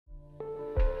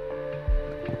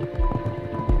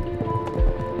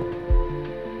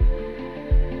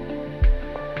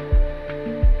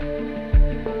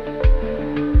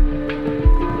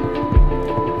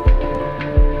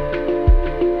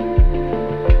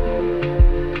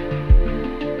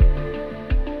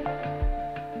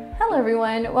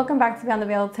welcome back to Beyond the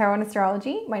Veil Tarot and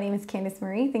Astrology. My name is Candice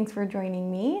Marie. Thanks for joining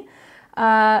me.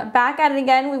 Back at it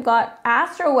again, we've got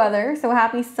astro weather, so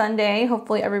happy Sunday.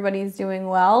 Hopefully everybody's doing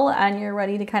well and you're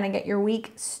ready to kind of get your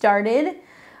week started.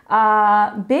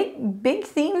 Big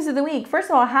themes of the week. First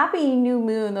of all, happy new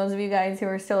moon, those of you guys who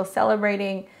are still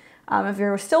celebrating. If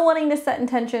you're still wanting to set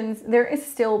intentions, there is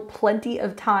still plenty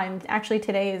of time. Actually,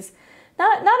 today is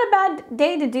not a bad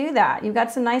day to do that. You've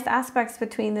got some nice aspects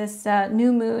between this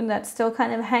new moon that's still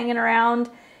kind of hanging around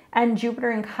and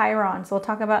Jupiter and Chiron. So we'll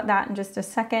talk about that in just a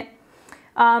second.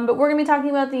 But we're going to be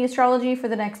talking about the astrology for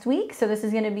the next week. So this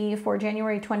is going to be for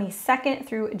January 22nd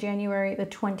through January the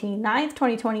 29th,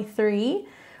 2023.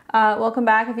 Welcome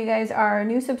back. If you guys are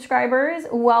new subscribers,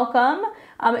 welcome.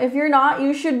 If you're not,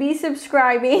 you should be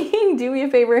subscribing. Do me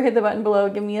a favor, hit the button below,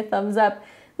 give me a thumbs up.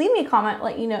 Leave me a comment,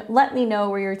 let me know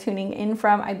where you're tuning in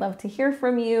from. I'd love to hear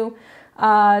from you.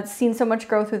 Seen so much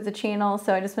growth with the channel,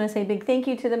 so I just want to say a big thank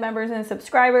you to the members and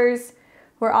subscribers.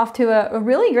 We're off to a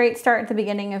really great start at the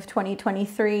beginning of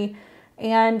 2023.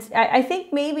 And I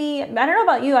think maybe, I don't know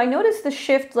about you, I noticed the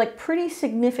shift like pretty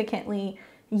significantly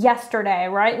yesterday,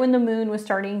 right when the moon was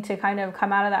starting to kind of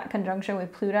come out of that conjunction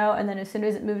with Pluto. And then as soon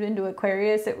as it moved into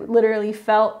Aquarius, it literally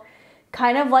felt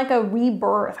kind of like a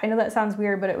rebirth. I know that sounds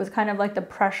weird, but it was kind of like the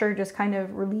pressure just kind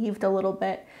of relieved a little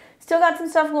bit. Still got some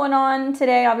stuff going on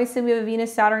today. Obviously, we have a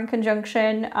Venus-Saturn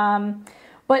conjunction,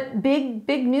 but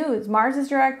big news. Mars is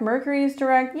direct, Mercury is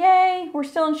direct. Yay! We're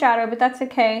still in shadow, but that's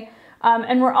okay.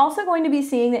 And we're also going to be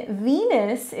seeing that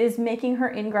Venus is making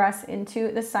her ingress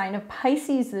into the sign of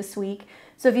Pisces this week.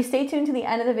 So if you stay tuned to the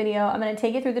end of the video, I'm going to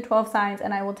take you through the 12 signs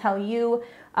and I will tell you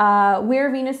where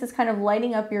Venus is kind of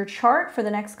lighting up your chart for the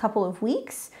next couple of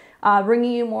weeks,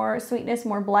 bringing you more sweetness,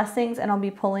 more blessings, and I'll be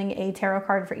pulling a tarot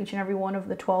card for each and every one of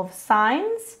the 12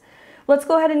 signs. Let's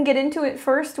go ahead and get into it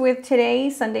first with today,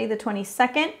 Sunday the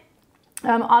 22nd.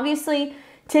 Obviously,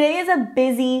 today is a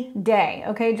busy day,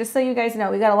 okay? Just so you guys know,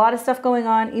 we got a lot of stuff going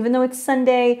on, even though it's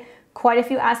Sunday. Quite a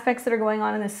few aspects that are going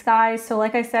on in the skies. So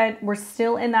like I said, we're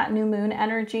still in that new moon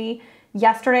energy.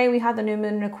 Yesterday, we had the new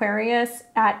moon in Aquarius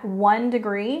at 1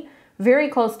 degree, very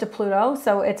close to Pluto.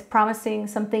 So it's promising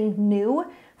something new,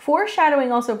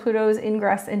 foreshadowing also Pluto's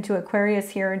ingress into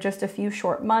Aquarius here in just a few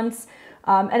short months.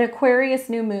 And Aquarius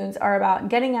new moons are about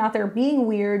getting out there, being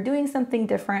weird, doing something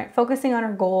different, focusing on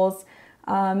our goals.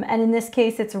 And in this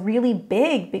case, it's really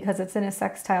big because it's in a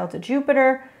sextile to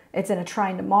Jupiter. It's in a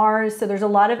trine to Mars. So there's a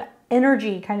lot of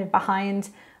energy kind of behind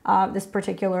this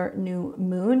particular new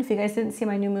moon. If you guys didn't see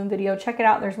my new moon video, check it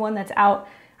out. There's one that's out.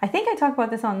 I think I talked about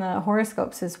this on the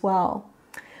horoscopes as well.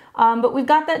 But we've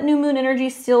got that new moon energy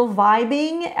still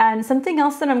vibing, and something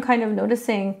else that I'm kind of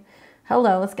noticing,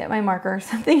 let's get my marker.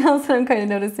 Something else that I'm kind of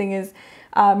noticing is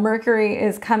Mercury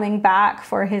is coming back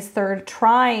for his third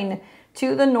trine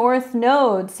to the North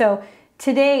Node. So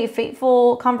today,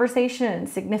 fateful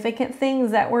conversations, significant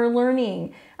things that we're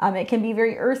learning. It can be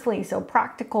very earthly, so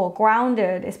practical,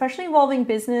 grounded, especially involving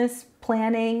business,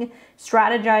 planning,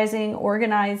 strategizing,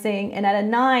 organizing. And at a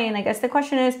 9, I guess the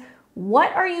question is,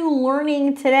 what are you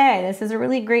learning today? This is a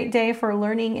really great day for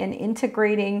learning and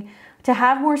integrating to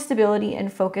have more stability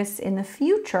and focus in the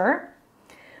future.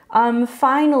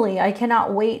 Finally, I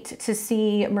cannot wait to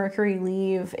see Mercury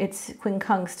leave its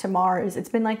quincunx to Mars. It's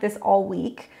been like this all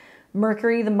week.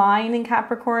 Mercury, the mind in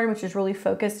Capricorn, which is really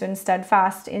focused and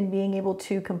steadfast in being able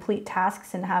to complete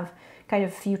tasks and have kind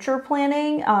of future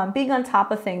planning, being on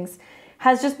top of things,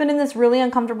 has just been in this really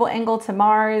uncomfortable angle to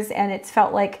Mars. And it's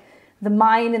felt like the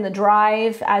mind and the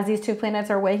drive as these two planets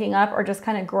are waking up are just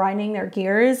kind of grinding their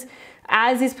gears.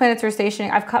 As these planets are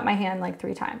stationing, I've cut my hand like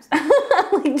 3 times,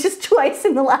 like just twice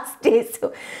in the last day.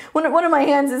 So one of my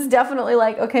hands is definitely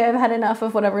like, okay, I've had enough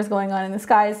of whatever's going on in the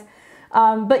skies.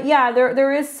 But yeah,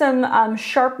 there is some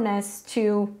sharpness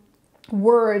to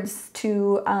words,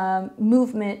 to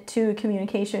movement, to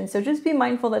communication. So just be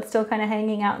mindful that's still kind of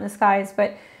hanging out in the skies.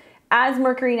 But as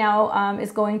Mercury now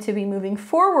is going to be moving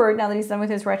forward, now that he's done with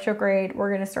his retrograde, we're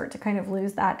going to start to kind of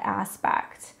lose that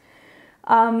aspect.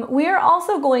 We are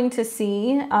also going to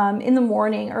see in the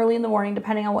morning, early in the morning,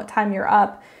 depending on what time you're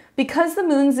up, because the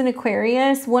moon's in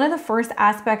Aquarius, one of the first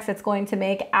aspects it's going to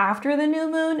make after the new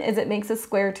moon is it makes a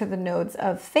square to the nodes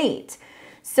of fate.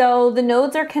 So the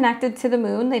nodes are connected to the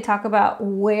moon. They talk about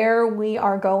where we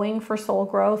are going for soul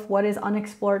growth, what is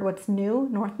unexplored, what's new,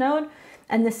 North Node,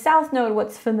 and the South Node,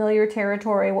 what's familiar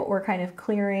territory, what we're kind of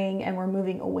clearing and we're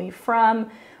moving away from.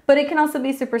 But it can also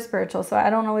be super spiritual. So I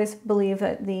don't always believe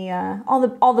that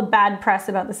all the bad press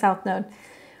about the South Node.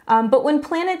 But when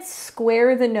planets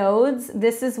square the nodes,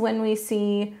 this is when we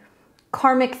see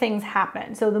karmic things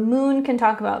happen. So the moon can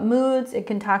talk about moods. It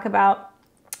can talk about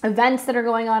events that are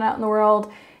going on out in the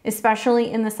world,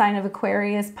 especially in the sign of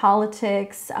Aquarius,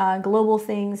 politics, global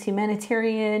things,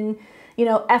 humanitarian, you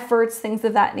know, efforts, things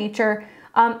of that nature.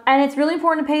 And it's really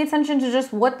important to pay attention to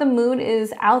just what the mood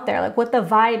is out there, like what the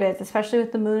vibe is, especially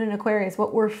with the moon in Aquarius,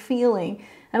 what we're feeling.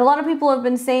 And a lot of people have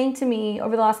been saying to me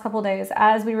over the last couple of days,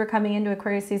 as we were coming into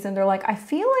Aquarius season, they're like, I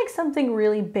feel like something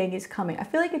really big is coming. I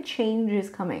feel like a change is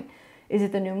coming. Is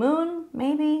it the new moon?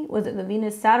 Maybe. Was it the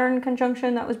Venus-Saturn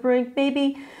conjunction that was brewing?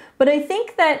 Maybe. But I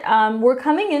think that we're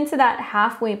coming into that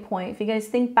halfway point. If you guys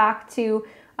think back to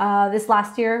this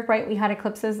last year, right, we had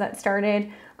eclipses that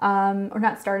started, or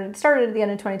not started at the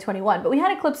end of 2021, but we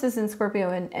had eclipses in Scorpio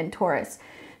and Taurus.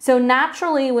 So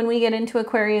naturally, when we get into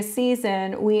Aquarius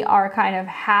season, we are kind of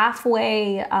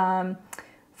halfway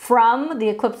from the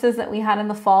eclipses that we had in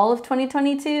the fall of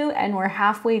 2022, and we're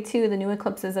halfway to the new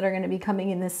eclipses that are going to be coming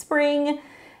in this spring.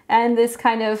 And this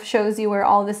kind of shows you where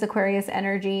all this Aquarius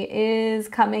energy is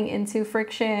coming into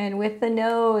friction with the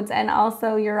nodes and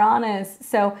also Uranus.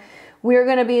 So we're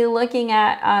going to be looking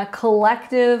at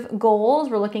collective goals.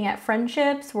 We're looking at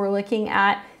friendships. We're looking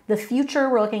at the future.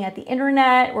 We're looking at the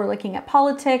internet. We're looking at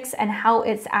politics and how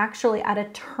it's actually at a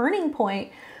turning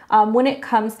point when it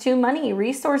comes to money,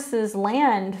 resources,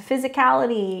 land,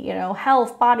 physicality, you know,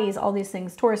 health, bodies, all these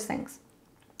things, Taurus things.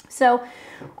 So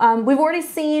we've already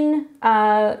seen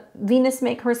Venus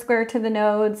make her square to the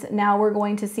nodes. Now we're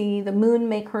going to see the moon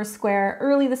make her square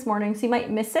early this morning, so you might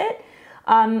miss it.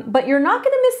 But you're not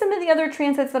going to miss some of the other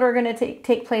transits that are going to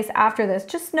take place after this.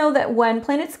 Just know that when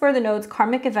planets square the nodes,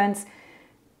 karmic events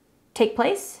take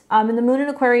place. And the moon in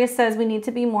Aquarius says we need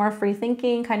to be more free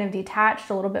thinking, kind of detached,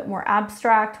 a little bit more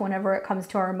abstract whenever it comes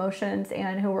to our emotions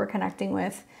and who we're connecting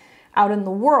with out in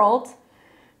the world.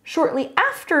 Shortly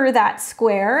after that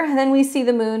square, then we see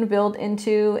the moon build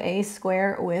into a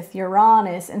square with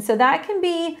Uranus. And so that can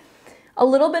be a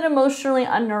little bit emotionally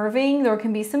unnerving. There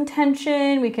can be some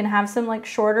tension. We can have some like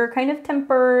shorter kind of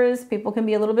tempers. People can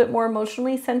be a little bit more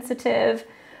emotionally sensitive.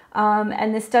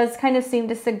 And this does kind of seem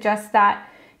to suggest that,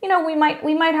 you know, we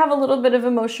might have a little bit of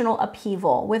emotional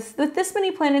upheaval. With this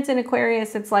many planets in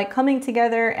Aquarius, it's like coming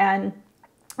together and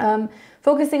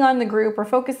focusing on the group or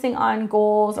focusing on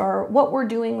goals or what we're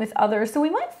doing with others. So we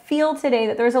might feel today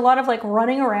that there's a lot of like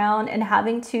running around and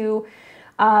having to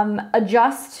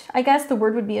adjust, I guess the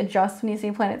word would be adjust when you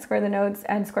see planet square the nodes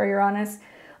and square Uranus,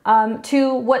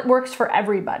 to what works for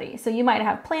everybody. So you might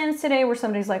have plans today where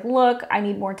somebody's like, look, I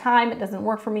need more time. It doesn't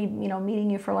work for me, you know, meeting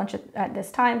you for lunch at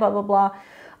this time, blah, blah, blah.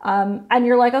 And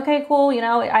you're like, okay, cool. You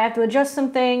know, I have to adjust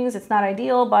some things. It's not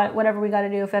ideal, but whatever we got to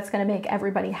do if that's going to make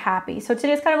everybody happy. So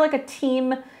today's kind of like a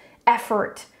team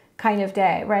effort kind of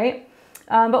day, right?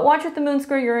 But watch with the moon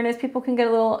square Uranus, people can get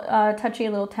a little touchy,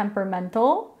 a little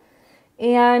temperamental.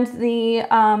 And the,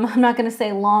 I'm not going to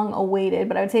say long awaited,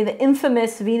 but I would say the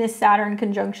infamous Venus-Saturn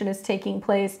conjunction is taking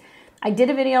place. I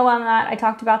did a video on that. I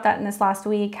talked about that in this last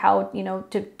week, how, you know,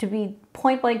 to be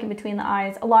point blank in between the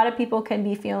eyes, a lot of people can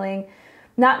be feeling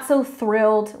not so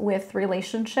thrilled with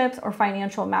relationships or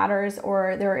financial matters,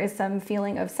 or there is some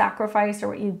feeling of sacrifice or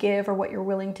what you give or what you're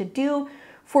willing to do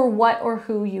for what or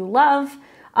who you love.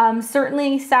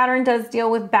 Certainly Saturn does deal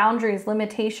with boundaries,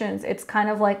 limitations. It's kind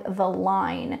of like the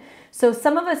line. So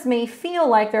some of us may feel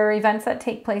like there are events that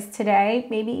take place today,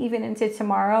 maybe even into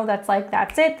tomorrow. That's like,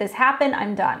 that's it. This happened.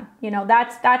 I'm done. You know,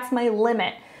 that's my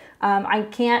limit. I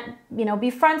can't, you know, be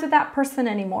friends with that person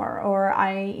anymore, or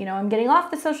I'm getting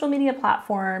off the social media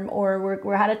platform, or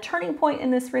we're at a turning point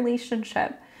in this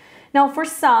relationship. Now, for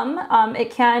some,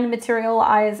 it can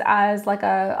materialize as like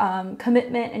a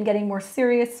commitment and getting more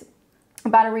serious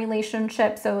about a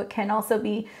relationship. So it can also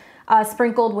be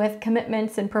sprinkled with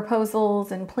commitments and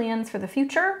proposals and plans for the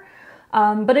future.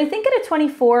 But I think at a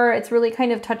 24, it's really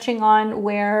kind of touching on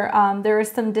where there is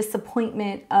some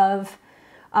disappointment of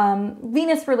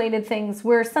Venus-related things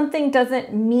where something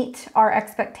doesn't meet our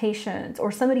expectations,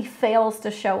 or somebody fails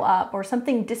to show up, or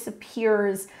something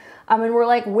disappears, and we're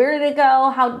like, where did it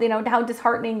go? How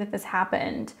disheartening that this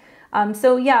happened.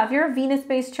 So yeah, if you're a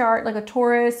Venus-based chart, like a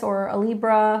Taurus or a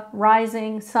Libra,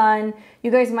 rising, sun, you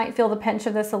guys might feel the pinch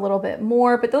of this a little bit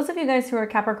more. But those of you guys who are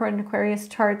Capricorn and Aquarius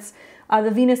charts,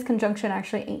 the Venus conjunction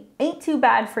actually ain't too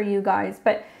bad for you guys.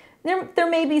 But there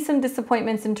may be some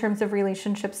disappointments in terms of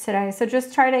relationships today. So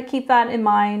just try to keep that in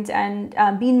mind and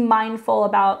be mindful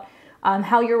about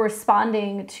how you're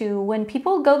responding to when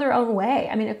people go their own way.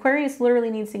 I mean, Aquarius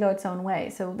literally needs to go its own way.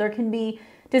 So there can be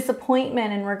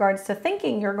disappointment in regards to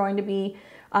thinking you're going to be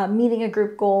meeting a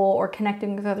group goal or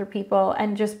connecting with other people,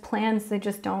 and just plans, they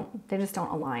just don't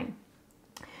align.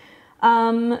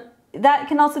 That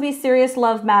can also be serious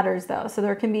love matters though. So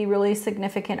there can be really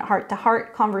significant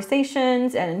heart-to-heart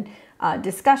conversations and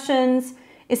discussions.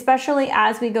 Especially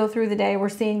as we go through the day, we're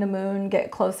seeing the moon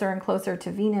get closer and closer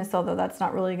to Venus, although that's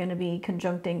not really going to be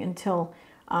conjuncting until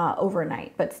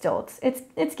overnight, but still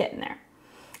it's getting there.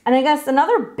 And I guess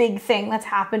another big thing that's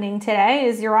happening today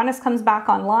is Uranus comes back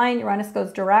online. Uranus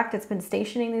goes direct. It's been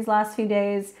stationing these last few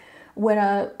days. When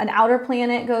an outer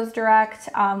planet goes direct,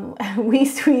 we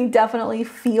definitely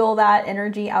feel that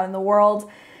energy out in the world.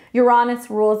 Uranus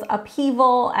rules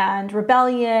upheaval and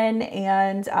rebellion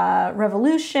and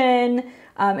revolution.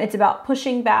 It's about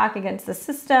pushing back against the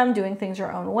system, doing things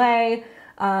your own way.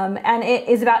 And it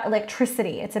is about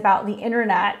electricity. It's about the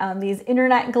internet, these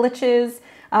internet glitches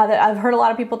that I've heard a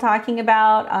lot of people talking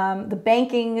about. The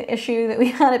banking issue that we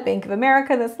had at Bank of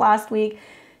America this last week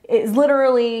is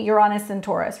literally Uranus and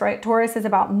Taurus, right? Taurus is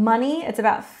about money. It's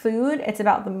about food. It's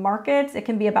about the markets. It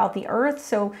can be about the earth.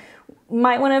 So you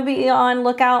might want to be on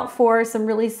lookout for some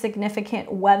really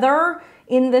significant weather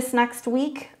in this next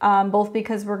week, both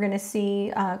because we're going to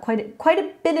see quite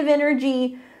a bit of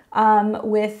energy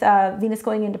with Venus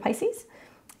going into Pisces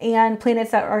and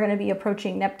planets that are going to be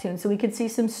approaching Neptune. So we could see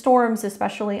some storms,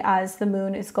 especially as the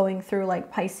moon is going through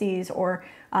like Pisces or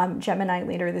Gemini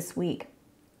later this week.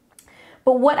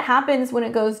 But what happens when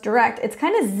it goes direct? It's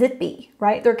kind of zippy,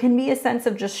 right? There can be a sense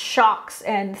of just shocks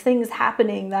and things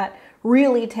happening that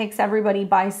really takes everybody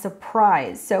by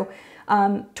surprise. So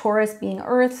Taurus being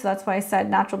Earth, so that's why I said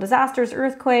natural disasters,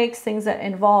 earthquakes, things that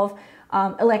involve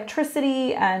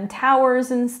electricity and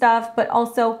towers and stuff, but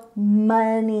also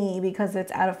money because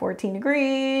it's out of 14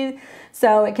 degrees.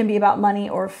 So it can be about money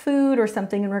or food or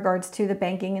something in regards to the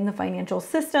banking and the financial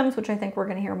systems, which I think we're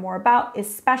going to hear more about,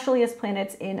 especially as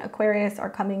planets in Aquarius are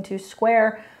coming to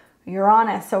square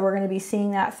Uranus. So we're going to be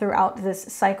seeing that throughout this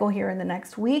cycle here in the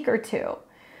next week or two.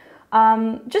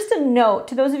 Just a note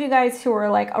to those of you guys who are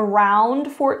like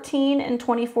around 14 and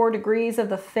 24 degrees of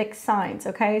the fixed signs,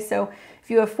 okay? So if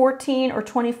you have 14 or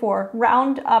 24,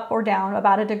 round up or down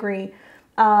about a degree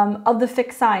of the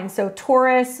fixed signs. So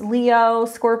Taurus, Leo,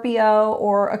 Scorpio,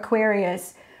 or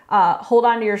Aquarius, hold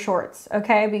on to your shorts,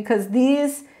 okay? Because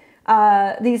these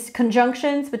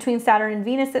conjunctions between Saturn and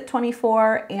Venus at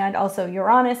 24 and also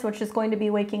Uranus, which is going to be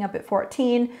waking up at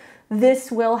 14,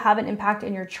 this will have an impact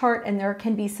in your chart and there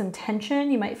can be some tension.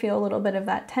 You might feel a little bit of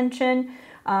that tension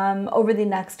over the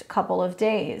next couple of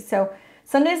days. So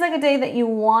Sunday's like a day that you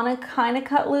want to kind of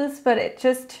cut loose, but it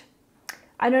just,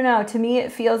 I don't know. To me,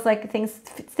 it feels like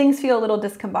things feel a little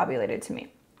discombobulated to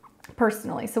me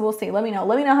personally. So we'll see. Let me know.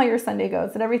 Let me know how your Sunday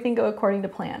goes. Did everything go according to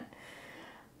plan?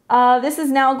 This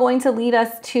is now going to lead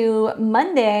us to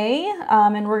Monday,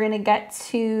 and we're going to get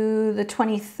to the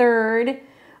 23rd.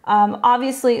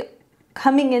 Obviously,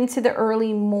 coming into the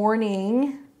early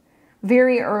morning,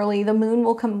 very early, the moon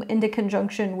will come into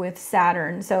conjunction with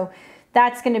Saturn. So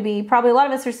that's going to be probably a lot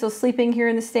of us are still sleeping here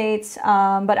in the States.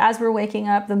 But as we're waking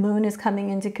up, the moon is coming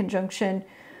into conjunction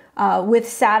with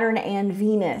Saturn and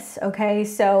Venus. Okay,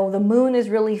 so the moon is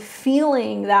really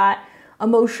feeling that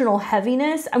emotional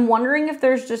heaviness. I'm wondering if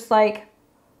there's just like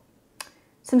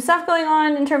some stuff going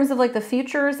on in terms of like the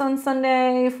futures on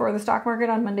Sunday for the stock market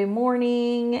on Monday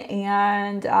morning.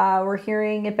 And we're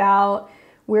hearing about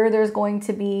where there's going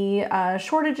to be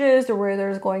shortages or where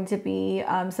there's going to be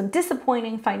some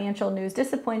disappointing financial news,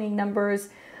 disappointing numbers.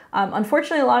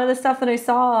 Unfortunately, a lot of the stuff that I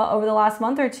saw over the last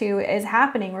month or two is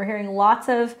happening. We're hearing lots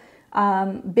of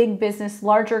big business,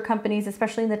 larger companies,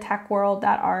 especially in the tech world,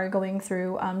 that are going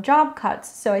through job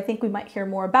cuts. So I think we might hear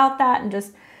more about that and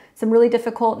just some really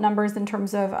difficult numbers in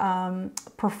terms of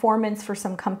performance for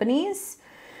some companies.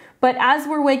 But as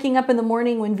we're waking up in the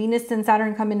morning, when Venus and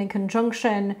Saturn come in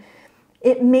conjunction,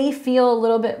 it may feel a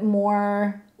little bit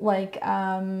more like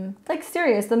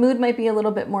serious. The mood might be a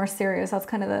little bit more serious. That's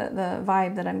kind of the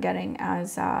vibe that I'm getting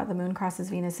as the moon crosses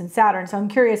Venus and Saturn. So I'm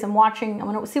curious. I'm watching. I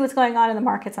want to see what's going on in the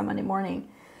markets on Monday morning.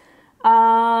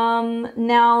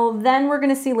 Now, then we're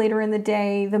going to see later in the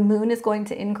day, the moon is going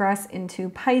to ingress into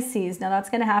Pisces. Now that's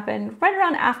going to happen right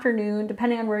around afternoon,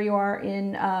 depending on where you are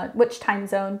in which time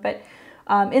zone. But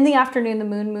in the afternoon, the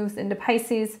moon moves into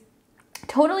Pisces,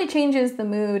 totally changes the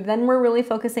mood. Then we're really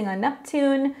focusing on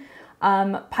Neptune.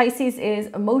 Pisces is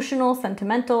emotional,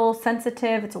 sentimental,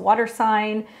 sensitive. It's a water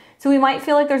sign. So we might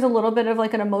feel like there's a little bit of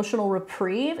like an emotional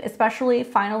reprieve, especially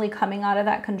finally coming out of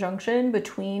that conjunction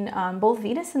between both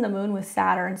Venus and the moon with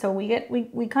Saturn. So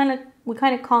we kind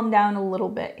of calm down a little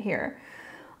bit here.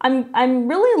 I'm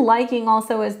really liking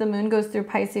also as the moon goes through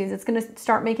Pisces, it's going to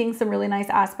start making some really nice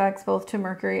aspects both to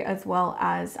Mercury as well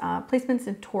as placements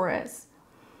in Taurus.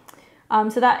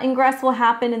 So that ingress will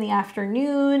happen in the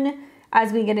afternoon.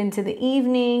 As we get into the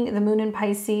evening, the moon in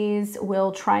Pisces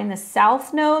will trine the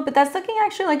south node, but that's looking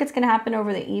actually like it's going to happen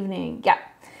over the evening. Yeah.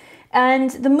 And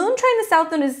the moon trine the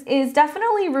south node is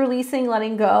definitely releasing,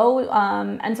 letting go.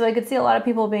 And so I could see a lot of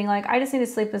people being like, I just need to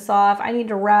sleep this off. I need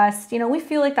to rest. You know, we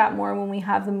feel like that more when we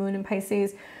have the moon in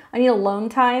Pisces. I need alone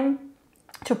time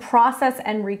to process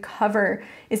and recover,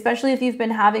 especially if you've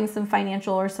been having some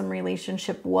financial or some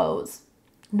relationship woes.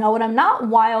 Now, what I'm not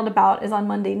wild about is on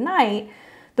Monday night,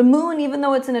 the moon, even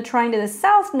though it's in a trine to the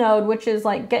south node, which is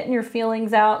like getting your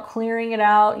feelings out, clearing it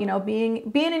out, you know, being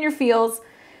in your feels,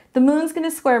 the moon's going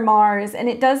to square Mars, and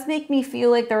it does make me feel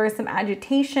like there is some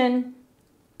agitation.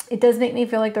 It does make me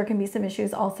feel like there can be some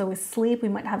issues also with sleep. We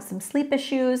might have some sleep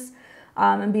issues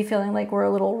and be feeling like we're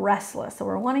a little restless. So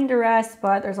we're wanting to rest,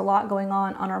 but there's a lot going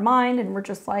on our mind, and we're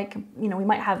just like, you know, we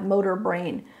might have motor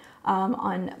brain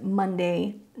on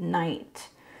Monday night.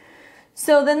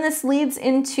 So then this leads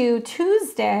into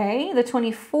Tuesday, the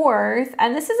 24th,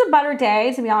 and this is a better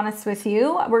day, to be honest with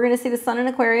you. We're going to see the sun in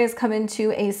Aquarius come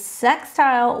into a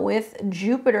sextile with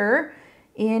Jupiter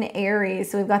in Aries.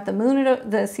 So we've got the moon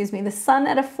at the sun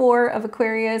at a 4 of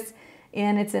Aquarius,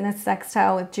 and it's in a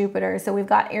sextile with Jupiter. So we've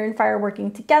got air and fire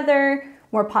working together,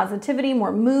 more positivity,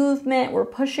 more movement. We're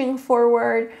pushing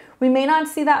forward. We may not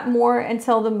see that more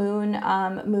until the moon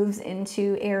moves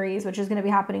into Aries, which is going to be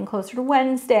happening closer to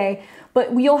Wednesday.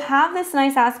 But you'll have this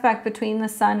nice aspect between the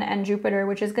sun and Jupiter,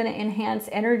 which is going to enhance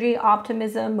energy,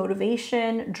 optimism,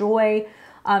 motivation, joy.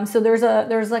 So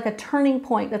there's like a turning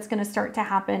point that's going to start to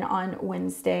happen on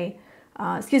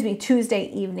Tuesday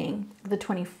evening, the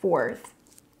 24th.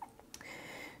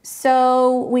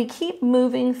 So we keep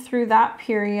moving through that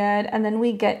period, and then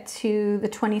we get to the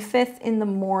 25th in the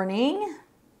morning.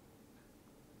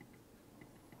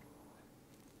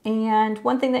 And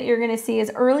one thing that you're going to see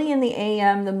is early in the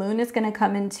AM, the moon is going to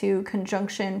come into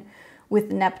conjunction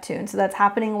with Neptune. So that's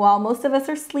happening while most of us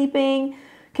are sleeping.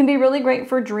 Can be really great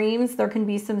for dreams. There can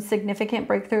be some significant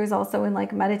breakthroughs also in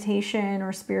like meditation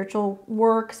or spiritual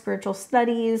work, spiritual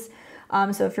studies.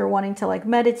 So if you're wanting to like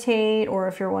meditate, or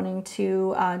if you're wanting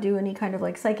to do any kind of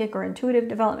like psychic or intuitive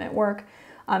development work,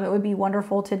 it would be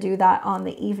wonderful to do that on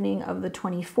the evening of the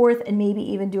 24th, and maybe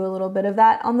even do a little bit of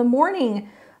that on the morning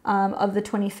of the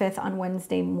 25th on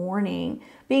Wednesday morning.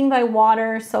 Being by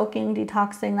water, soaking,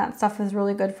 detoxing, that stuff is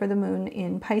really good for the moon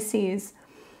in Pisces.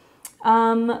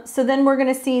 So then we're going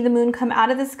to see the moon come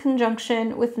out of this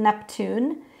conjunction with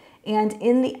Neptune. And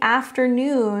in the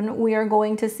afternoon, we are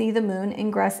going to see the moon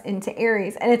ingress into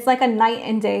Aries. And it's like a night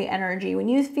and day energy. When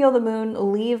you feel the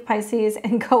moon leave Pisces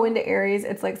and go into Aries,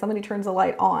 it's like somebody turns a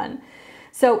light on.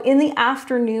 So in the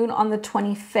afternoon on the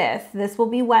 25th, this will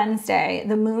be Wednesday,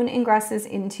 the moon ingresses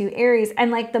into Aries.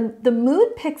 And like the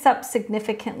mood picks up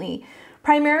significantly,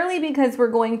 primarily because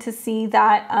we're going to see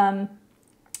that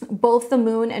both the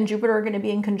moon and Jupiter are going to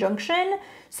be in conjunction.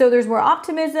 So there's more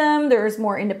optimism, there's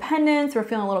more independence, we're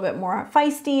feeling a little bit more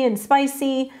feisty and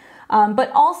spicy, but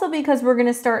also because we're going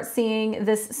to start seeing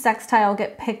this sextile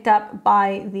get picked up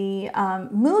by the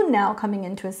moon now coming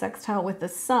into a sextile with the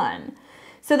sun.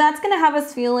 So that's going to have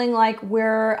us feeling like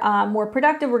we're more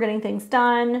productive, we're getting things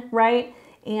done, right?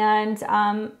 And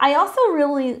I also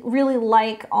really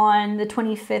like on the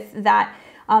 25th that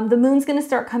the moon's going to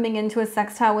start coming into a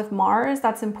sextile with Mars.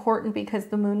 That's important because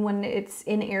the moon, when it's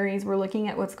in Aries, we're looking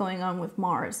at what's going on with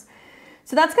Mars.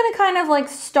 So that's going to kind of like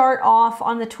start off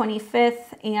on the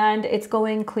 25th, and it's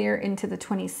going clear into the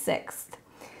 26th.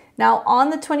 Now on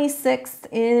the 26th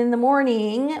in the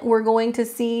morning, we're going to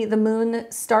see the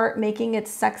moon start making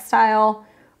its sextile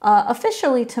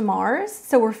officially to Mars.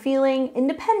 So we're feeling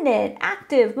independent,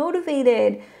 active,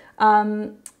 motivated,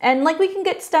 and like we can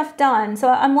get stuff done. So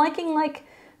I'm liking like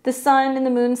the sun and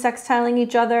the moon sextiling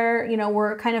each other. You know,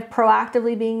 we're kind of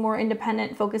proactively being more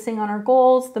independent, focusing on our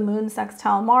goals. The moon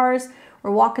sextile Mars, we're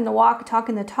walking the walk,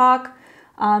 talking the talk.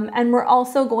 And we're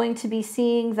also going to be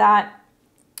seeing that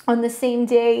on the same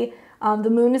day,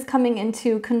 the moon is coming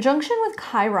into conjunction with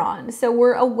Chiron. So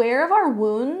we're aware of our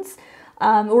wounds.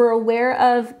 We're aware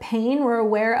of pain. We're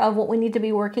aware of what we need to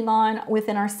be working on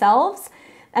within ourselves.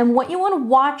 And what you want to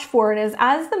watch for it is,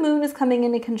 as the moon is coming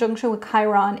into conjunction with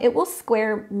Chiron, it will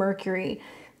square Mercury.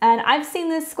 And I've seen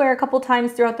this square a couple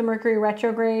times throughout the Mercury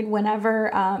retrograde whenever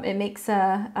it makes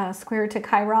a square to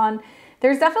Chiron.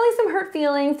 There's definitely some hurt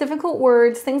feelings, difficult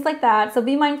words, things like that. So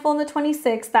be mindful on the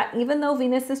 26th that even though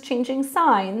Venus is changing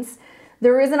signs,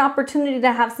 there is an opportunity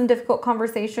to have some difficult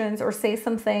conversations or say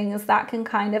some things that can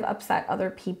kind of upset other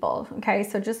people. Okay,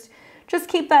 so just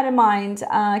keep that in mind.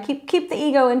 Keep the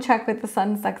ego in check with the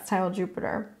sun sextile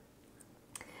Jupiter.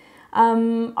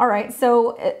 All right,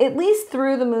 so at least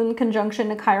through the moon conjunction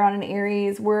to Chiron and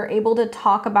Aries, we're able to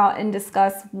talk about and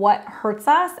discuss what hurts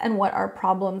us and what our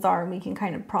problems are, and we can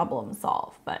kind of problem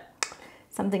solve. But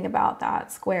Something about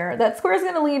that square. That square is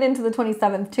going to lead into the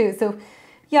 27th too. So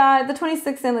yeah, the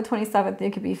 26th and the 27th,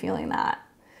 you could be feeling that.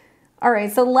 All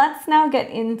right, so let's now get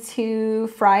into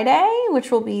Friday, which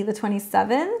will be the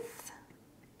 27th.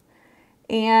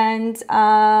 And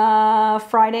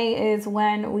Friday is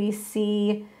when we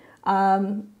see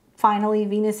finally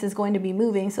Venus is going to be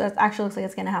moving. So that actually looks like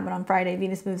it's going to happen on Friday.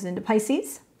 Venus moves into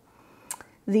Pisces,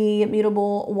 the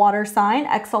mutable water sign,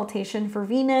 exaltation for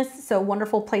Venus. So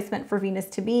wonderful placement for Venus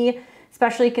to be,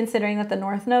 especially considering that the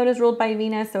North Node is ruled by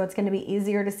Venus. So it's going to be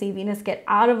easier to see Venus get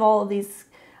out of all of these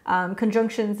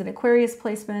conjunctions and Aquarius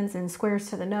placements and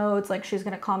squares to the nodes. Like she's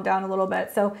going to calm down a little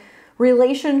bit. So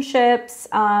relationships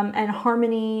and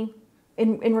harmony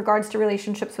in regards to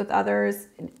relationships with others,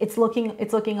 it's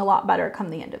looking a lot better come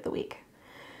the end of the week.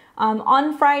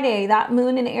 On Friday, that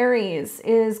moon in Aries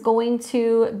is going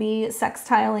to be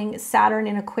sextiling Saturn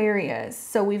in Aquarius.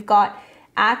 So we've got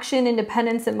action,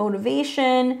 independence, and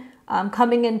motivation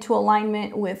coming into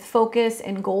alignment with focus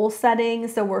and goal setting.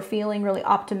 So we're feeling really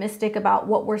optimistic about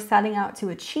what we're setting out to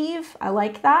achieve. I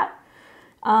like that.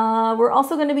 We're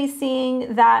also going to be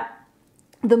seeing that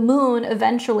the moon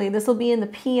eventually, this will be in the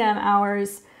PM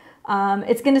hours,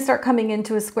 it's going to start coming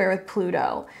into a square with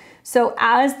Pluto. So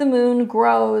as the moon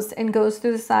grows and goes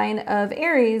through the sign of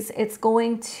Aries, it's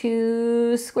going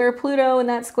to square Pluto, and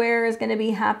that square is going to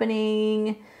be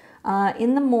happening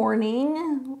in the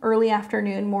morning, early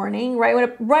afternoon, morning,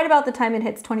 right about the time it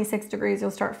hits 26 degrees, you'll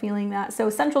start feeling that.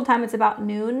 So Central Time, it's about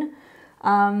noon,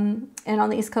 and on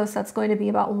the East Coast, that's going to be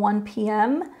about 1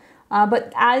 p.m.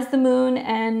 But as the moon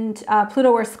and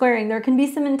Pluto are squaring, there can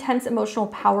be some intense emotional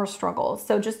power struggles.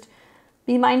 So just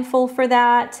be mindful for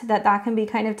that can be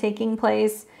kind of taking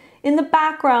place. In the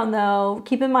background though,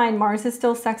 keep in mind Mars is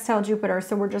still sextile Jupiter.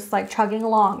 So we're just like chugging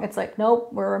along. It's like,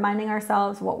 nope, we're reminding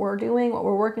ourselves what we're doing, what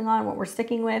we're working on, what we're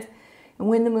sticking with. And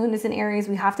when the moon is in Aries,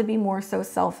 we have to be more so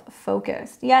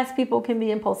self-focused. Yes, people can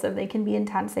be impulsive. They can be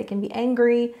intense. They can be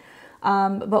angry.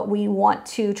 But we want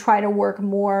to try to work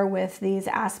more with these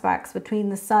aspects between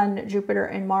the Sun, Jupiter,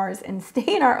 and Mars and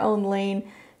stay in our own lane,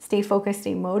 stay focused,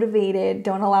 stay motivated.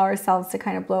 Don't allow ourselves to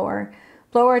kind of blow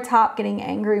our top getting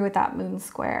angry with that moon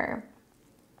square.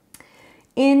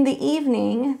 In the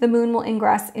evening, the moon will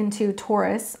ingress into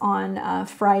Taurus on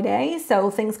Friday.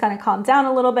 So things kind of calm down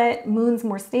a little bit. Moon's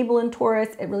more stable in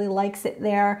Taurus. It really likes it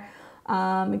there.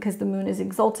 Because the moon is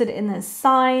exalted in this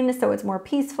sign, so it's more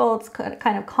peaceful, it's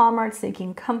kind of calmer, it's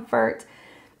seeking comfort.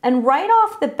 And right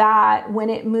off the bat, when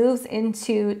it moves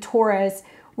into Taurus,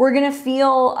 we're going to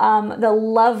feel the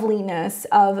loveliness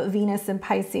of Venus in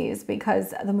Pisces,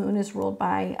 because the moon is ruled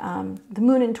by, the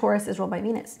moon in Taurus is ruled by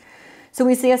Venus. So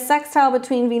we see a sextile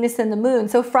between Venus and the moon.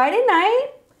 So Friday night,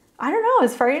 I don't know,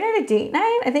 is Friday night a date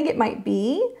night? I think it might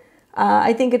be.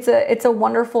 I think it's a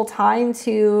wonderful time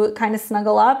to kind of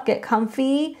snuggle up, get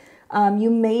comfy. You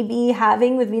may be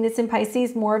having, with Venus in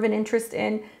Pisces, more of an interest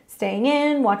in staying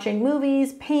in, watching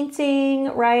movies, painting,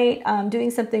 right?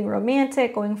 Doing something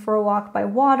romantic, going for a walk by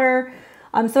water.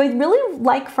 So I really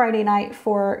like Friday night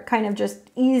for kind of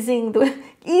just easing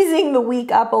the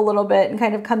week up a little bit and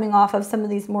kind of coming off of some of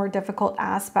these more difficult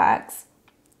aspects.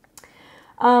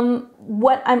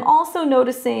 What I'm also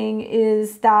noticing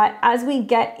is that as we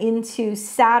get into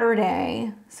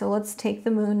Saturday, so let's take the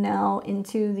moon now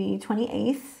into the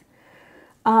 28th.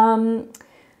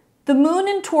 The moon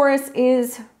in Taurus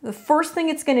is, the first thing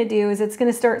it's going to do is it's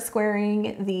going to start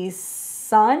squaring the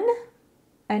Sun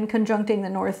and conjuncting the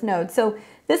North Node. So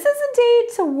this is a day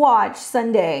to watch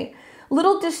Sunday. A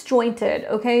little disjointed,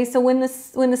 okay? So when the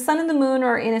Sun and the moon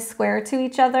are in a square to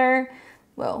each other,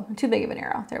 whoa, too big of an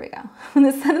arrow. There we go. When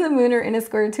the Sun and the moon are in a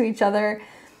square to each other,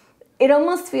 it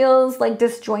almost feels like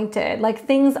disjointed, like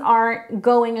things aren't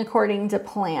going according to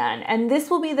plan. And this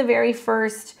will be the very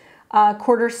first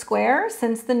quarter square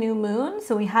since the new moon.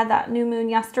 So we had that new moon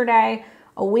yesterday.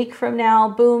 A week from now,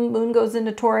 boom, moon goes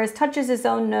into Taurus, touches its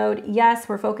own node. Yes,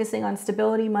 we're focusing on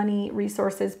stability, money,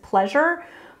 resources, pleasure,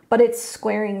 but it's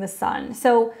squaring the Sun.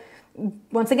 So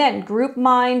once again, group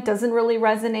mind doesn't really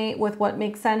resonate with what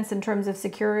makes sense in terms of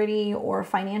security or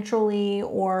financially,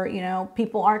 or, you know,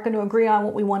 people aren't going to agree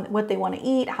on what they want to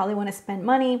eat, how they want to spend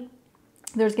money.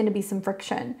 There's going to be some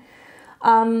friction.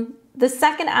 The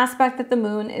second aspect that the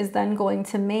moon is then going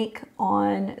to make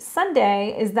on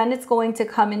Sunday is then it's going to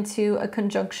come into a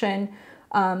conjunction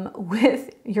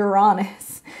with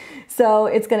Uranus. So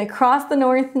it's going to cross the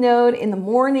North Node in the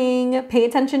morning. Pay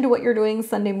attention to what you're doing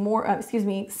Saturday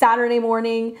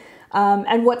morning,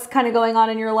 and what's kind of going on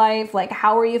in your life. Like,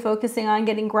 how are you focusing on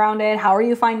getting grounded? How are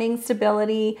you finding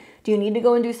stability? Do you need to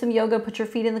go and do some yoga? Put your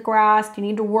feet in the grass? Do you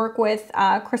need to work with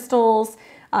crystals?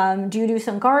 Do you do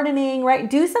some gardening, right?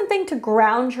 Do something to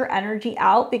ground your energy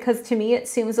out, because to me it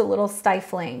seems a little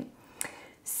stifling.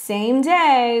 Same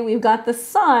day, we've got the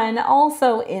sun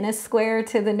also in a square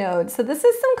to the node. So this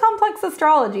is some complex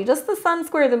astrology. Just the sun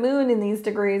square the moon in these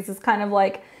degrees is kind of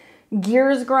like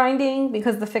gears grinding,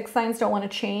 because the fixed signs don't want to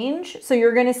change. So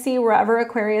you're going to see wherever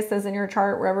Aquarius is in your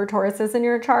chart, wherever Taurus is in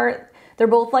your chart, they're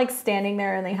both like standing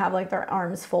there and they have like their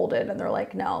arms folded and they're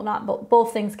like, no, not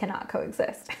both things cannot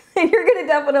coexist. And you're going to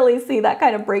definitely see that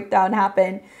kind of breakdown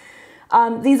happen.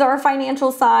 These are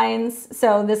financial signs,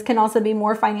 so this can also be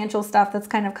more financial stuff that's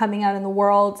kind of coming out in the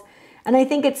world. And I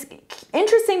think it's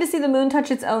interesting to see the moon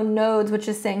touch its own nodes, which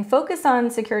is saying focus on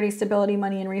security, stability,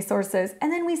 money, and resources.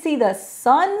 And then we see the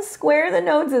sun square the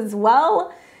nodes as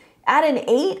well at an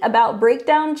 8 about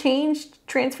breakdown, change,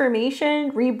 transformation,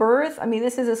 rebirth. I mean,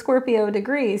 this is a Scorpio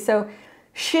degree, so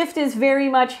shift is very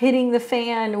much hitting the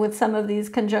fan with some of these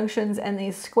conjunctions and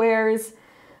these squares.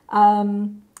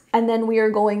 And then we are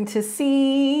going to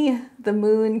see the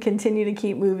moon continue to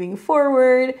keep moving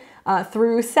forward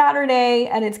through Saturday,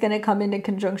 and it's going to come into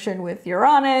conjunction with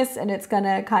Uranus, and it's going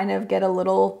to kind of get a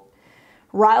little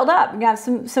riled up. You have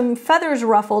some feathers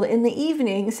ruffled in the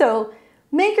evening. So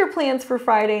make your plans for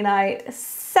Friday night.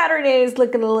 Saturday is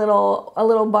looking a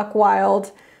little buck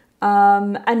wild.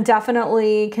 And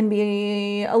definitely can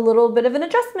be a little bit of an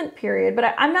adjustment period.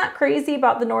 But I'm not crazy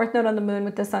about the north node on the moon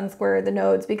with the sun square the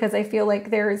nodes, because I feel like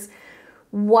there's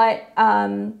what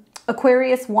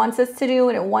Aquarius wants us to do,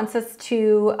 and it wants us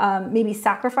to maybe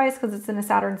sacrifice because it's in a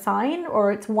Saturn sign,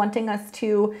 or it's wanting us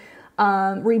to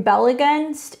rebel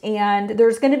against. And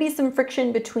there's going to be some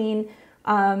friction between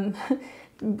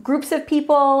groups of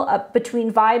people,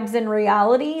 between vibes and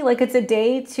reality. Like, it's a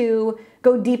day to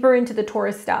go deeper into the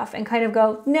Taurus stuff and kind of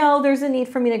go, no, there's a need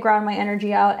for me to ground my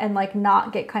energy out and like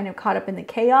not get kind of caught up in the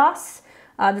chaos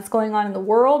that's going on in the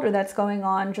world, or that's going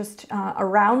on just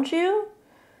around you.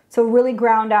 So really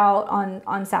ground out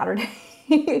on Saturday.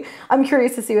 I'm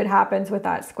curious to see what happens with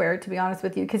that square, to be honest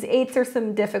with you, because 8s are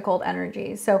some difficult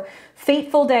energies. So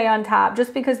fateful day on top,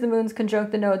 just because the moon's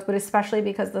conjunct the nodes, but especially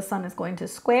because the sun is going to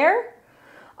square.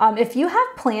 If you have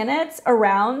planets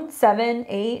around 7,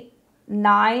 8,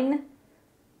 9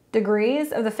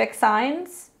 degrees of the fixed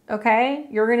signs, okay,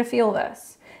 you're going to feel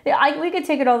this. We could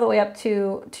take it all the way up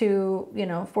to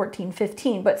 14,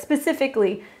 15, but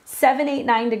specifically 7, 8,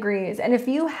 9 degrees. And if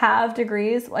you have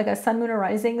degrees like a sun, moon, or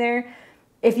rising there,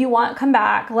 if you want, come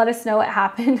back, let us know what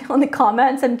happened on the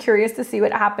comments. I'm curious to see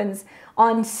what happens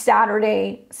on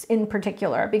Saturday in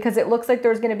particular, because it looks like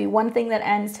there's going to be one thing that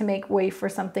ends to make way for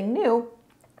something new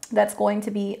that's going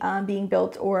to be being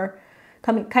built or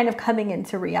coming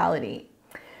into reality.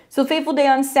 So fateful day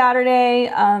on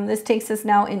Saturday. This takes us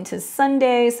now into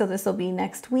Sunday. So this will be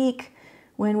next week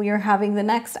when we are having the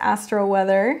next astro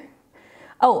weather.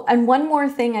 Oh, and one more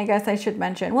thing I guess I should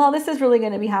mention. Well, this is really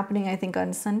going to be happening, I think,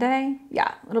 on Sunday.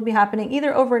 Yeah, it'll be happening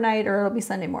either overnight or it'll be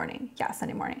Sunday morning. Yeah,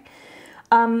 Sunday morning.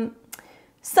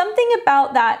 Something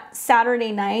about that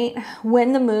Saturday night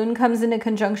when the moon comes into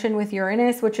conjunction with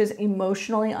Uranus, which is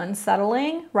emotionally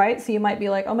unsettling, right? So you might be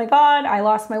like, oh my God, I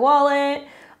lost my wallet.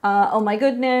 Oh my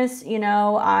goodness,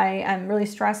 I am really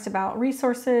stressed about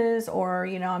resources, or,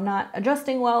 I'm not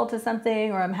adjusting well to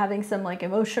something, or I'm having some like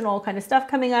emotional kind of stuff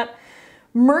coming up.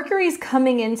 Mercury's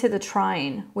coming into the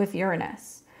trine with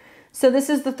Uranus. So this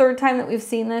is the third time that we've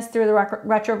seen this through the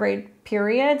retrograde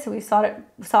period. So we saw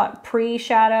it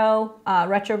pre-shadow,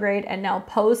 retrograde, and now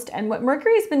post. And what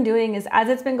Mercury's been doing is, as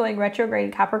it's been going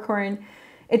retrograde Capricorn,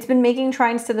 it's been making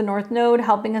trines to the North Node,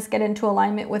 helping us get into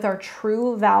alignment with our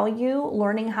true value,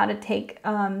 learning how to take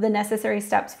the necessary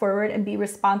steps forward and be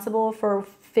responsible for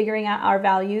figuring out our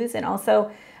values. And also,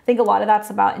 I think a lot of that's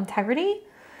about integrity.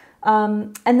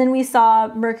 And then we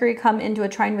saw Mercury come into a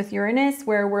trine with Uranus,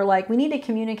 where we're like, we need to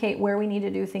communicate where we need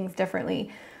to do things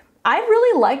differently. I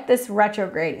really like this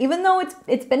retrograde, even though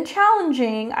it's been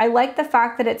challenging. I like the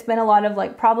fact that it's been a lot of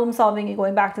like problem solving and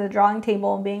going back to the drawing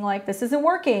table and being like, this isn't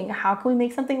working. How can we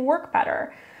make something work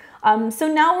better? So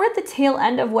now we're at the tail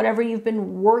end of whatever you've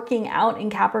been working out in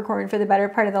Capricorn for the better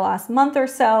part of the last month or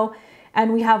so.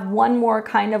 And we have one more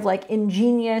kind of like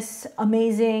ingenious,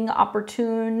 amazing,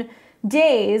 opportune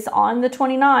days on the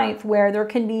 29th where there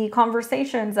can be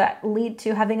conversations that lead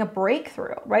to having a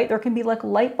breakthrough, right? There can be like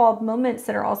light bulb moments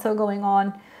that are also going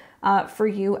on for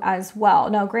you as well.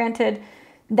 Now, granted,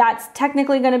 that's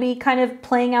technically going to be kind of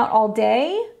playing out all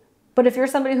day, but if you're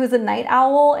somebody who's a night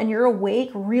owl and you're awake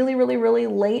really, really, really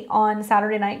late on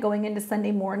Saturday night going into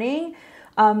Sunday morning,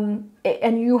 and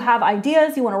you have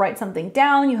ideas, you want to write something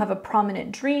down, you have a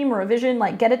prominent dream or a vision,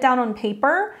 like get it down on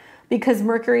paper. because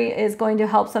Mercury is going to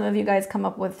help some of you guys come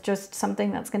up with just something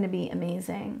that's going to be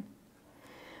amazing.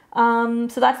 So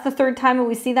that's the third time that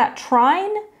we see that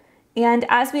trine. And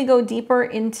as we go deeper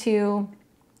into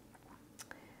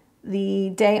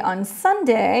the day on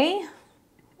Sunday,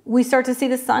 we start to see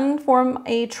the sun form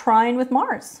a trine with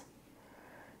Mars,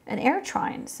 an air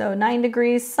trine. So 9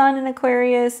 degrees sun in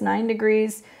Aquarius, 9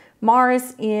 degrees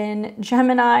Mars in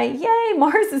Gemini. Yay,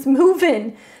 Mars is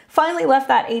moving. Finally left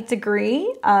that 8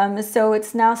 degree. So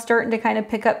it's now starting to kind of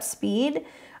pick up speed.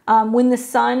 When the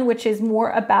sun, which is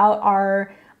more about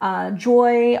our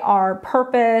joy, our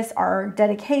purpose, our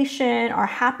dedication, our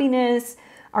happiness,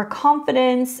 our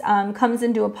confidence, comes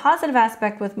into a positive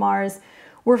aspect with Mars,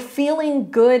 we're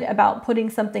feeling good about putting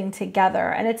something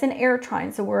together. And it's an air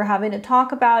trine, so we're having to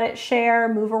talk about it, share,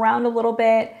 move around a little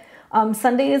bit.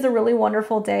 Sunday is a really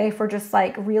wonderful day for just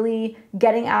like really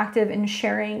getting active and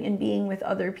sharing and being with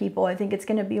other people. I think it's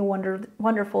going to be a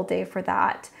wonderful day for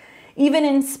that. Even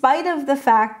in spite of the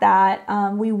fact that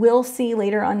we will see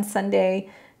later on Sunday,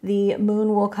 the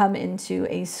moon will come into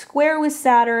a square with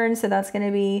Saturn. So that's going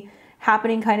to be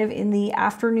happening kind of in the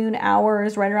afternoon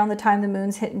hours, right around the time the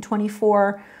moon's hitting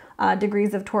 24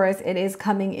 degrees of Taurus. It is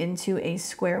coming into a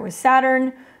square with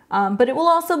Saturn, but it will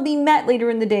also be met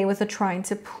later in the day with a trine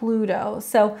to Pluto.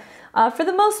 So for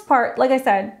the most part, like I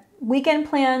said, weekend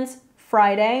plans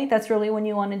Friday. That's really when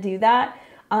you want to do that.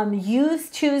 Use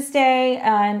Tuesday,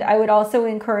 and I would also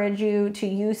encourage you to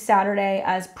use Saturday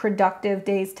as productive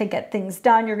days to get things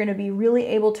done. You're going to be really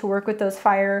able to work with those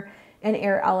fire and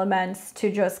air elements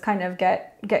to just kind of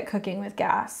get cooking with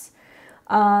gas.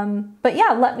 But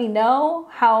yeah, let me know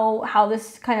how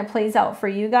this kind of plays out for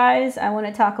you guys. I want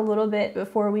to talk a little bit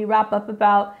before we wrap up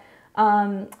about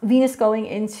Venus going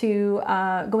into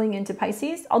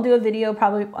Pisces. I'll do a video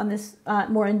probably on this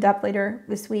more in depth later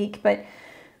this week, but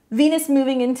Venus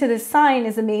moving into this sign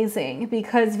is amazing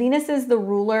because Venus is the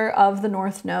ruler of the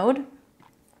North Node,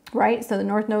 right? So the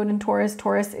North Node in Taurus,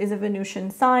 Taurus is a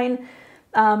Venusian sign.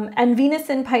 And Venus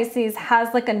in Pisces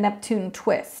has like a Neptune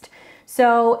twist.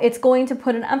 So it's going to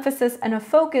put an emphasis and a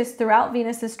focus throughout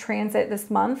Venus's transit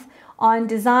this month on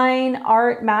design,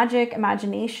 art, magic,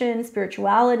 imagination,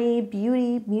 spirituality,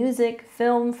 beauty, music,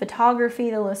 film,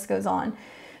 photography, the list goes on.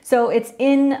 So it's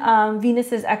in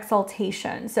Venus's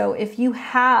exaltation. So if you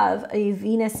have a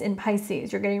Venus in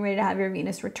Pisces, you're getting ready to have your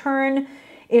Venus return.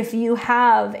 If you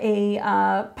have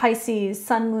a Pisces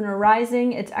sun, moon, or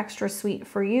rising, it's extra sweet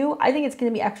for you. I think it's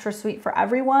going to be extra sweet for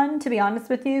everyone, to be honest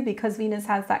with you, because Venus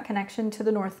has that connection to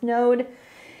the North Node.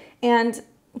 And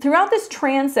throughout this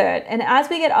transit, and as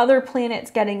we get other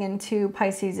planets getting into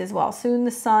Pisces as well, soon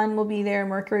the sun will be there,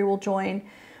 Mercury will join.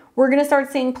 We're going to start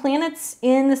seeing planets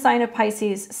in the sign of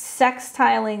Pisces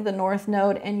sextiling the North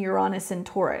Node and Uranus in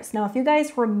Taurus. Now, if you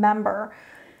guys remember,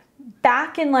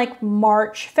 back in like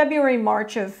February,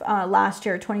 March of last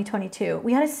year, 2022,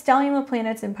 we had a stellium of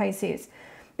planets in Pisces.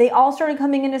 They all started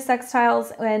coming into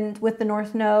sextiles and with the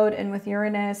North Node and with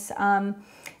Uranus. And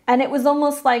it was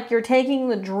almost like you're taking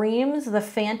the dreams, the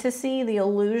fantasy, the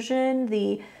illusion,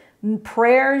 the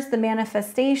prayers, the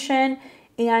manifestation.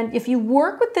 And if you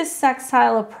work with this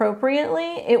sextile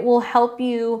appropriately, it will help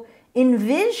you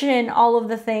envision all of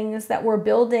the things that we're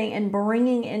building and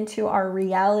bringing into our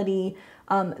reality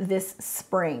this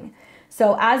spring.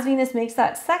 So as Venus makes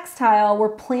that sextile, we're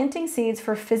planting seeds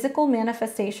for physical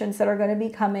manifestations that are going to be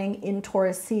coming in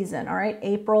Taurus season, all right,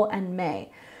 April and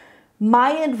May.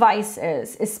 My advice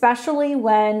is, especially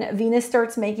when Venus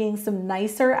starts making some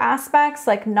nicer aspects,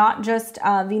 like not just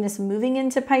Venus moving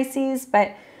into Pisces,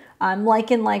 but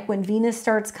like when Venus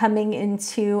starts coming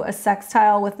into a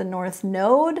sextile with the North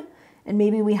Node, and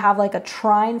maybe we have like a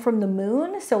trine from the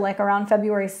moon, so like around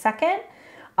February 2nd.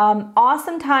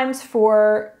 Awesome times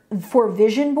for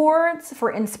vision boards,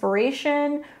 for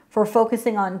inspiration, for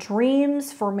focusing on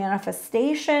dreams, for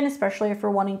manifestation, especially if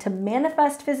you're wanting to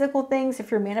manifest physical things,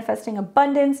 if you're manifesting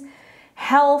abundance,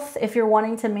 health, if you're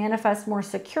wanting to manifest more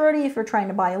security, if you're trying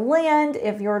to buy land,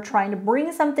 if you're trying to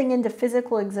bring something into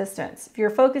physical existence, if you're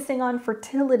focusing on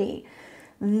fertility,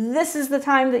 this is the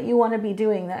time that you want to be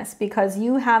doing this because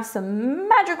you have some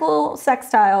magical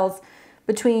sextiles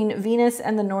between Venus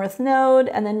and the North Node,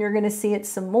 and then you're going to see it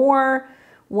some more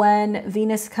when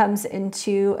Venus comes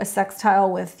into a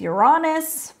sextile with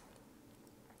Uranus,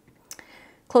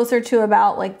 closer to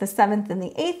about like the 7th and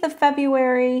the 8th of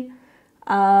February.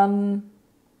 And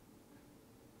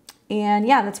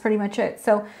yeah, that's pretty much it.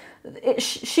 So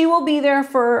she will be there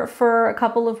for a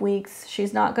couple of weeks.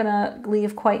 She's not going to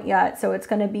leave quite yet, so it's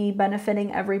going to be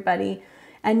benefiting everybody.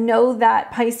 And know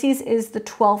that Pisces is the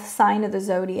 12th sign of the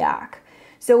zodiac.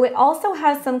 So it also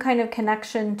has some kind of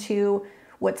connection to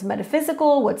what's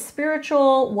metaphysical, what's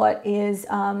spiritual, what is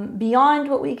beyond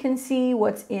what we can see,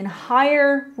 what's in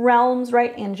higher realms,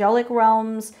 right? Angelic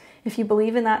realms, if you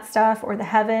believe in that stuff, or the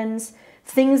heavens,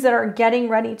 things that are getting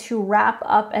ready to wrap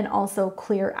up and also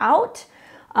clear out.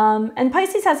 And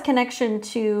Pisces has connection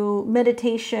to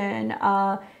meditation,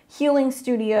 healing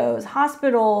studios,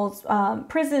 hospitals,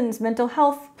 prisons, mental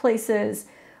health places,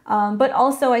 but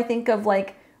also I think of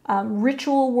like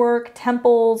ritual work,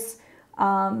 temples,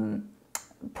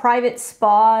 private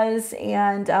spas,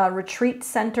 and retreat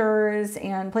centers,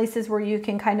 and places where you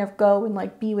can kind of go and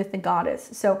like be with the goddess.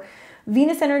 So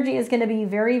Venus energy is going to be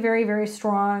very, very, very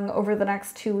strong over the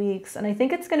next 2 weeks. And I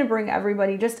think it's going to bring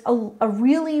everybody just a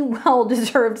really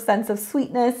well-deserved sense of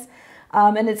sweetness.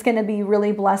 And it's going to be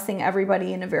really blessing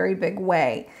everybody in a very big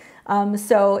way.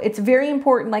 So it's very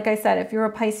important, like I said, if you're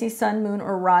a Pisces sun, moon,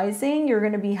 or rising, you're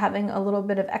going to be having a little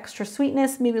bit of extra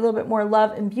sweetness, maybe a little bit more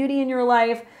love and beauty in your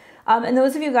life. And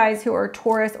those of you guys who are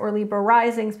Taurus or Libra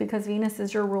risings, because Venus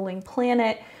is your ruling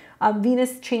planet,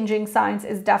 Venus changing signs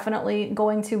is definitely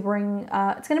going to bring,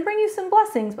 it's going to bring you some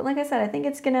blessings. But like I said, I think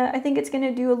it's going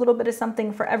to do a little bit of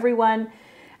something for everyone.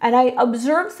 And I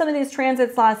observed some of these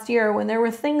transits last year when there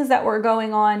were things that were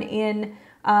going on in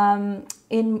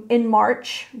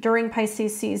March during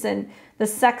Pisces season, the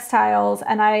sextiles,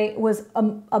 and I was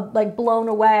like blown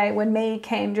away when May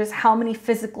came, just how many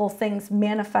physical things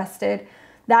manifested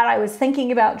that I was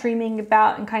thinking about, dreaming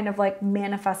about, and kind of like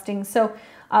manifesting. So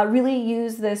really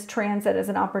use this transit as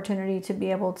an opportunity to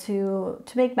be able to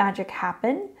make magic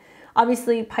happen.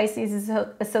 Obviously, Pisces is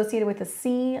associated with the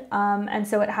sea, and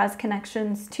so it has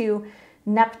connections to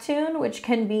Neptune, which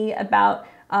can be about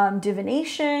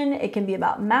divination, it can be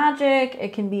about magic,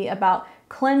 it can be about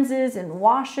cleanses and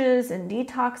washes and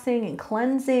detoxing and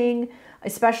cleansing,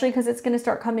 especially because it's going to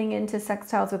start coming into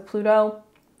sextiles with Pluto.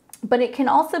 But it can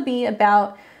also be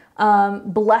about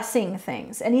blessing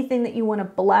things, anything that you want to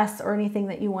bless or anything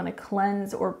that you want to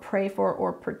cleanse or pray for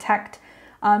or protect.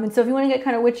 And so if you want to get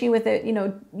kind of witchy with it, you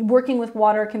know, working with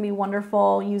water can be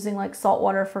wonderful, using like salt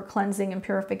water for cleansing and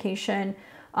purification,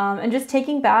 and just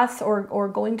taking baths or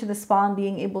going to the spa and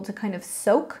being able to kind of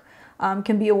soak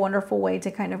can be a wonderful way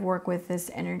to kind of work with this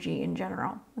energy in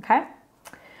general. Okay.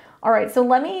 All right, so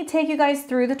let me take you guys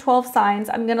through the 12 signs.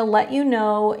 I'm going to let you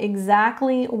know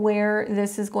exactly where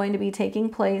this is going to be taking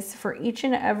place for each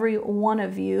and every one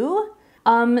of you.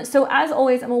 So as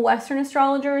always, I'm a Western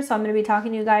astrologer, so I'm going to be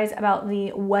talking to you guys about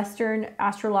the Western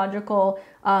astrological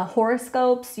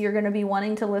horoscopes. You're going to be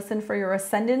wanting to listen for your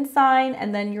ascendant sign,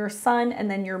 and then your sun, and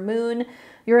then your moon.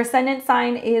 Your ascendant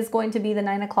sign is going to be the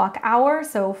 9 o'clock hour,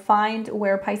 so find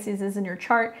where Pisces is in your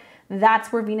chart.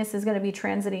 That's where Venus is going to be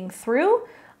transiting through.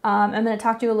 I'm going to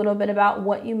talk to you a little bit about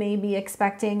what you may be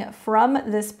expecting from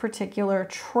this particular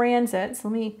transit. So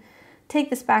let me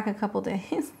take this back a couple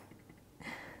days.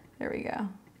 There we go.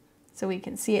 So we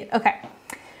can see it. Okay.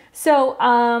 So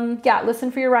yeah,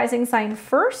 listen for your rising sign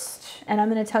first, and I'm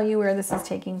going to tell you where this is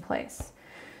taking place.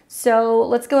 So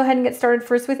let's go ahead and get started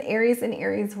first with Aries and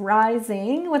Aries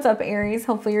rising. What's up, Aries?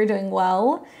 Hopefully you're doing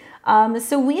well.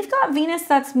 So we've got Venus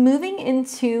that's moving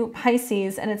into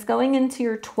Pisces, and it's going into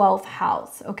your 12th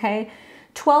house, okay?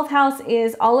 12th house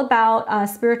is all about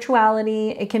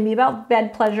spirituality. It can be about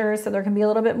bed pleasure, so there can be a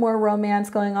little bit more romance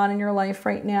going on in your life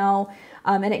right now.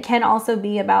 And it can also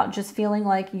be about just feeling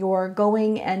like you're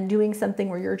going and doing something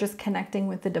where you're just connecting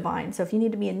with the divine. So if you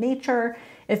need to be in nature,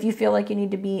 if you feel like you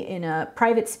need to be in a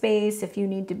private space, if you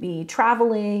need to be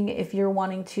traveling, if you're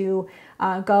wanting to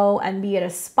go and be at a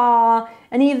spa,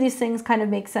 any of these things kind of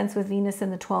make sense with Venus in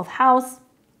the 12th house.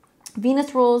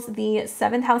 Venus rules the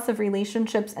 7th house of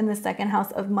relationships and the 2nd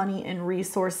house of money and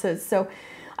resources. So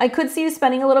I could see you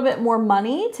spending a little bit more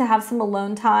money to have some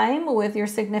alone time with your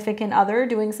significant other,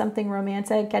 doing something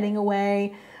romantic, getting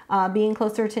away, being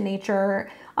closer to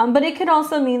nature. But it could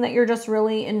also mean that you're just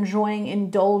really enjoying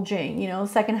indulging. You know,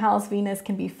 2nd house Venus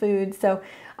can be food. So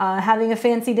having a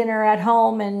fancy dinner at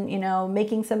home and, you know,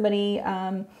 making somebody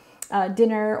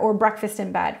dinner or breakfast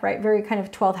in bed, right? Very kind of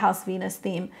 12th house Venus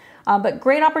theme. But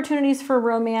great opportunities for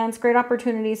romance, great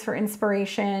opportunities for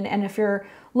inspiration. And if you're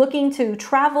looking to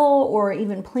travel or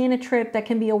even plan a trip, that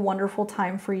can be a wonderful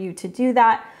time for you to do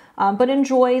that. But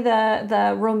enjoy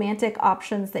the romantic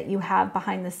options that you have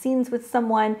behind the scenes with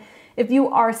someone. If you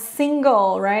are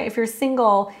single, right? If you're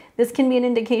single, this can be an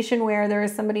indication where there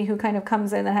is somebody who kind of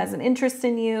comes in that has an interest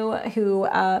in you, who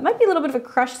might be a little bit of a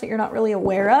crush that you're not really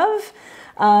aware of.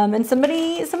 And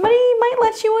somebody might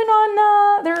let you in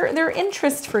on their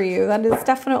interest for you. That is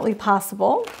definitely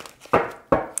possible.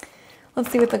 Let's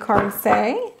see what the cards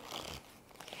say.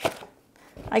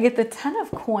 I get the 10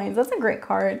 of coins. That's a great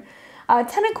card.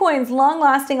 Ten of Coins,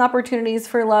 long-lasting opportunities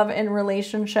for love and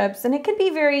relationships. And it can be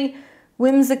very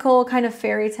whimsical, kind of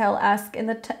fairy tale-esque in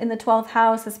the 12th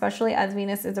house, especially as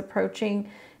Venus is approaching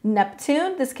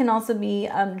Neptune. This can also be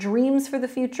dreams for the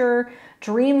future,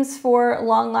 dreams for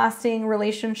long-lasting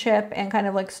relationship, and kind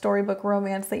of like storybook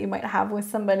romance that you might have with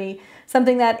somebody,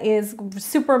 something that is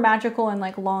super magical and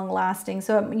like long-lasting.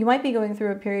 So you might be going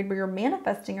through a period where you're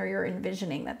manifesting or you're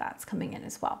envisioning that that's coming in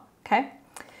as well. Okay.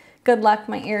 Good luck,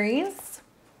 my Aries.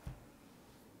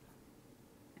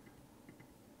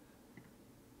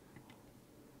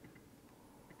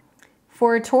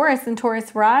 For Taurus and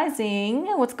Taurus rising,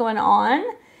 what's going on?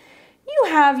 You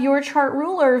have your chart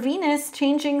ruler, Venus,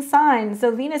 changing signs.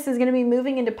 So Venus is going to be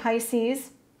moving into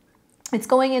Pisces. It's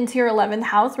going into your 11th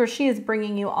house where she is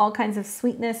bringing you all kinds of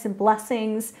sweetness and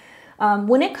blessings.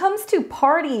 When it comes to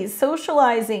parties,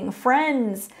 socializing,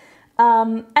 friends,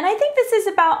 and I think this is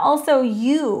about also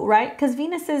you, right? Because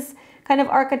Venus is kind of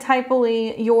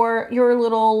archetypally your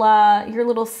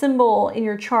little symbol in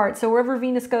your chart. So wherever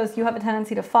Venus goes, you have a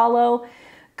tendency to follow.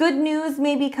 Good news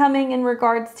may be coming in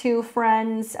regards to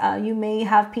friends. You may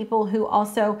have people who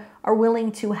also are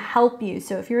willing to help you.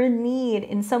 So if you're in need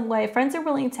in some way, friends are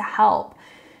willing to help.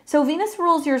 So Venus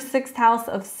rules your 6th house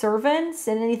of servants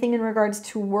and anything in regards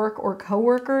to work or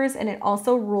coworkers, and it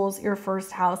also rules your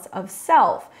 1st house of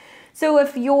self. So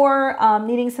if you're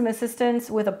needing some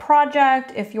assistance with a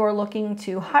project, if you're looking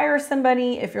to hire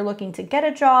somebody, if you're looking to get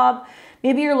a job,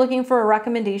 maybe you're looking for a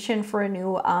recommendation for a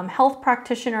new health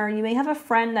practitioner, you may have a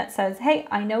friend that says, hey,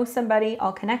 I know somebody,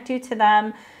 I'll connect you to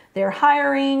them. They're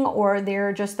hiring, or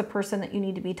they're just the person that you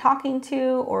need to be talking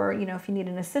to, or if you need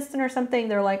an assistant or something,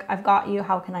 they're like, I've got you,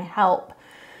 how can I help?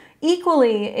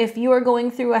 Equally, if you are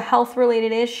going through a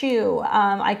health-related issue,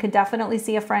 I could definitely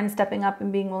see a friend stepping up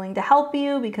and being willing to help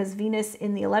you, because Venus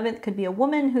in the 11th could be a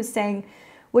woman who's saying,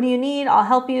 what do you need? I'll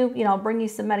help you, I'll bring you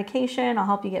some medication, I'll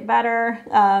help you get better,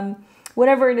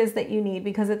 whatever it is that you need,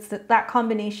 because it's that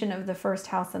combination of the 1st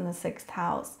house and the 6th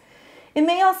house. It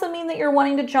may also mean that you're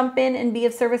wanting to jump in and be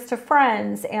of service to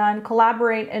friends and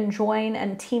collaborate and join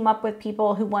and team up with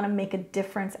people who want to make a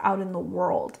difference out in the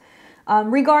world.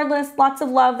 Regardless, lots of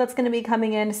love that's going to be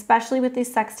coming in, especially with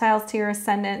these sextiles to your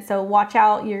ascendant. So watch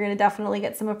out. You're going to definitely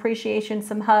get some appreciation,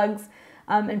 some hugs,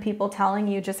 and people telling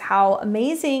you just how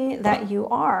amazing that you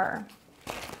are.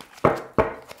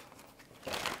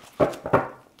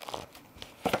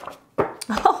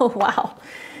 Oh, wow.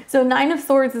 So 9 of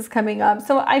Swords is coming up.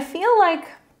 So I feel like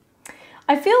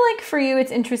for you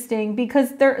it's interesting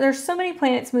because there's so many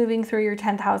planets moving through your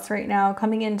 10th house right now,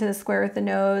 coming into the square with the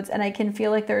nodes, and I can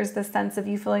feel like there's this sense of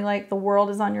you feeling like the world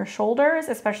is on your shoulders,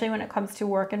 especially when it comes to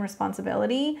work and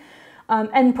responsibility,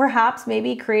 and perhaps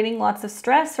maybe creating lots of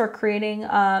stress or creating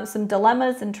some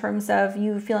dilemmas in terms of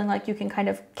you feeling like you can kind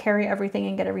of carry everything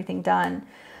and get everything done.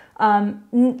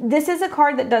 This is a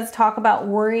card that does talk about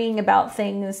worrying about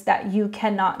things that you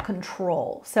cannot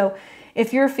control. So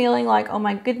if you're feeling like, oh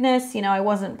my goodness, I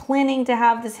wasn't planning to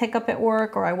have this hiccup at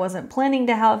work, or I wasn't planning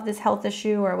to have this health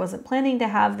issue, or I wasn't planning to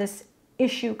have this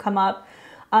issue come up,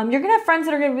 you're going to have friends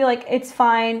that are going to be like, it's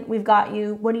fine, we've got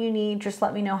you, what do you need, just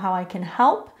let me know how I can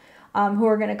help, who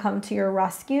are going to come to your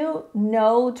rescue.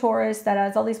 Know, Taurus, that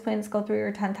as all these planets go through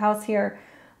your 10th house here,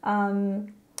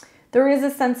 there is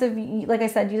a sense of, like I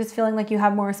said, you just feeling like you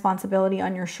have more responsibility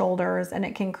on your shoulders, and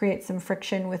it can create some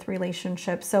friction with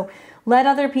relationships. So let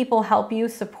other people help you,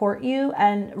 support you,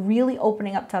 and really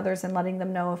opening up to others and letting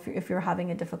them know if you're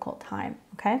having a difficult time,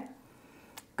 okay?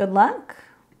 Good luck.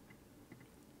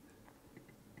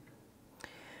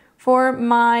 For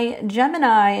my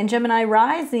Gemini and Gemini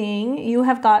rising, you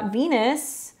have got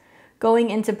Venus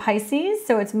going into Pisces,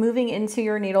 so it's moving into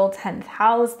your natal 10th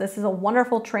house. This is a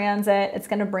wonderful transit. It's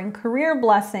going to bring career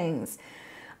blessings.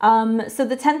 So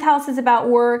the 10th house is about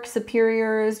work,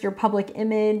 superiors, your public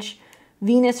image.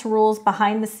 Venus rules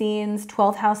behind the scenes,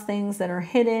 12th house things that are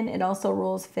hidden. It also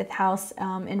rules 5th house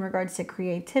in regards to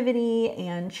creativity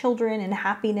and children and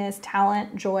happiness,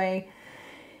 talent, joy.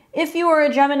 If you are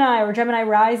a Gemini or Gemini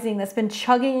rising that's been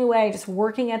chugging away, just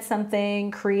working at something,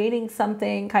 creating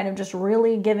something, kind of just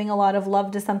really giving a lot of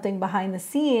love to something behind the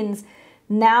scenes,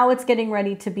 now it's getting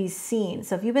ready to be seen.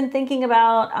 So if you've been thinking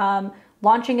about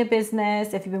launching a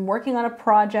business, if you've been working on a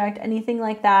project, anything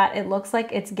like that, it looks like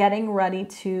it's getting ready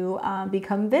to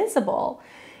become visible.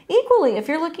 Equally, if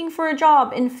you're looking for a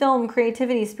job in film,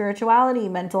 creativity, spirituality,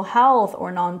 mental health, or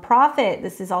nonprofit,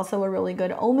 this is also a really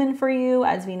good omen for you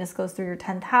as Venus goes through your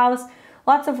 10th house.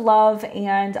 Lots of love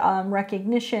and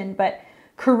recognition, but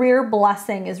career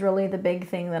blessing is really the big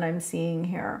thing that I'm seeing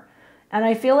here. And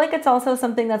I feel like it's also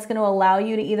something that's going to allow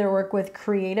you to either work with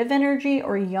creative energy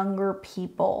or younger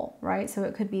people, right? So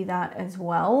it could be that as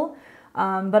well.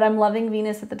 But I'm loving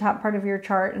Venus at the top part of your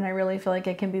chart, and I really feel like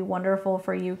it can be wonderful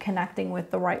for you connecting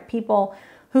with the right people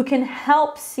who can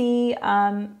help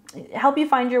help you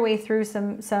find your way through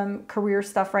some career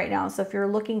stuff right now. So if you're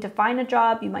looking to find a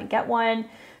job, you might get one.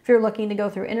 If you're looking to go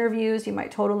through interviews, you might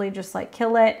totally just like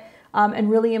kill it, and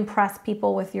really impress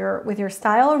people with your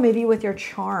style, or maybe with your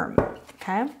charm.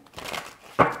 Okay.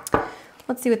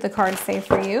 Let's see what the cards say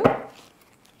for you.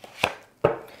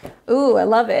 Ooh, I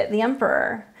love it. The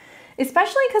Emperor.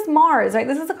 Especially because Mars, right?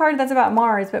 This is a card that's about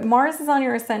Mars, but Mars is on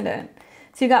your ascendant.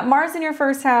 So you got Mars in your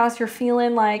first house. You're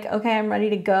feeling like, okay, I'm ready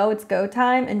to go. It's go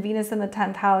time. And Venus in the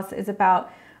 10th house is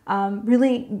about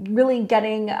really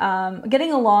getting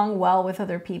along well with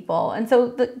other people. And so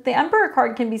the Emperor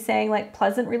card can be saying like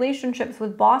pleasant relationships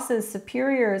with bosses,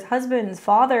 superiors, husbands,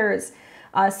 fathers,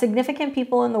 significant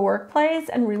people in the workplace,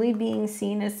 and really being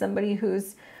seen as somebody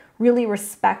who's really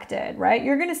respected, right?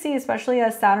 You're going to see, especially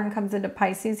as Saturn comes into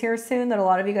Pisces here soon, that a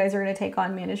lot of you guys are going to take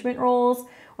on management roles,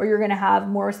 or you're going to have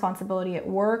more responsibility at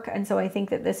work. And so I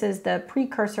think that this is the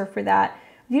precursor for that.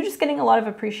 You're just getting a lot of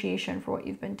appreciation for what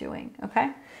you've been doing,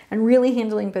 okay? And really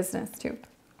handling business too.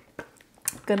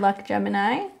 Good luck,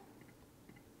 Gemini.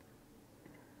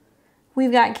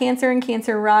 We've got Cancer and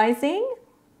Cancer rising.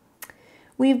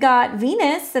 We've got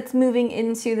Venus that's moving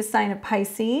into the sign of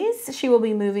Pisces. She will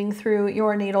be moving through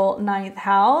your natal 9th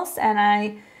house. And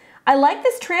I like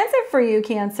this transit for you,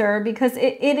 Cancer, because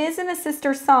it is in a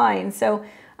sister sign. So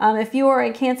if you are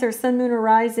a Cancer sun, moon, or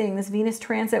rising, this Venus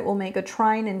transit will make a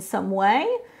trine in some way.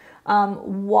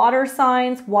 Water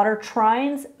signs, water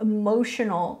trines,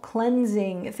 emotional,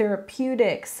 cleansing,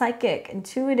 therapeutic, psychic,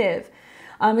 intuitive.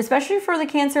 Especially for the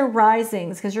Cancer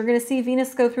risings, because you're going to see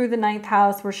Venus go through the 9th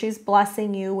house where she's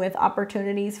blessing you with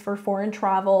opportunities for foreign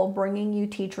travel, bringing you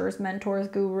teachers, mentors,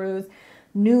 gurus,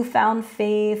 newfound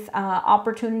faith,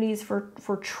 opportunities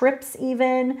for trips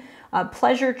even,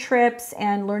 pleasure trips,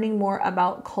 and learning more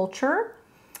about culture.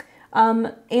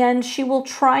 And she will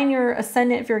trine your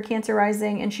ascendant if you're a Cancer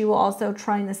rising, and she will also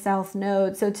trine the South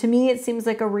Node. So to me, it seems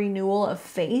like a renewal of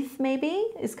faith maybe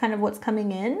is kind of what's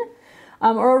coming in.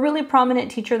 Or a really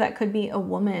prominent teacher that could be a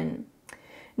woman.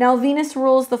 Now, Venus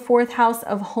rules the 4th house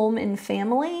of home and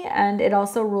family, and it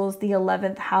also rules the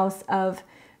 11th house of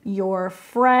your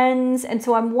friends. And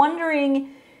so I'm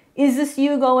wondering, is this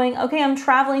you going, okay, I'm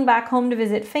traveling back home to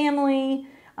visit family?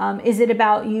 Is it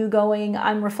about you going,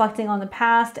 I'm reflecting on the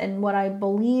past and what I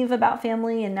believe about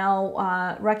family, and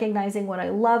now recognizing what I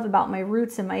love about my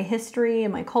roots and my history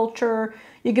and my culture?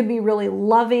 You could be really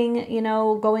loving, you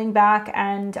know, going back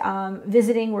and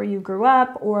visiting where you grew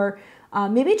up, or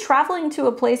maybe traveling to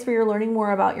a place where you're learning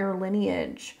more about your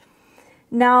lineage.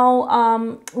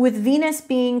 Now, with Venus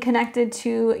being connected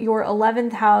to your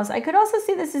 11th house, I could also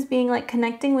see this as being like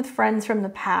connecting with friends from the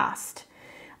past.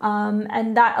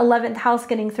 And that 11th house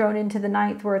getting thrown into the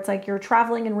 9th, where it's like you're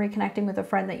traveling and reconnecting with a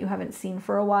friend that you haven't seen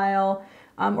for a while,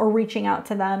 or reaching out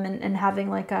to them and having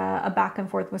like a back and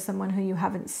forth with someone who you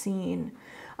haven't seen.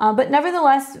 But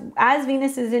nevertheless, as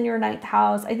Venus is in your 9th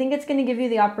house, I think it's going to give you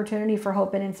the opportunity for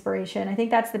hope and inspiration. I think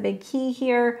that's the big key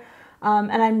here.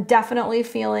 And I'm definitely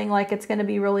feeling like it's going to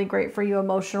be really great for you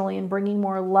emotionally and bringing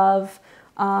more love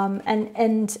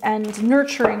and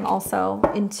nurturing also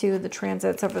into the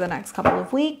transits over the next couple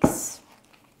of weeks.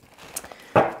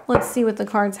 Let's see what the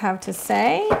cards have to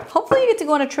say. Hopefully you get to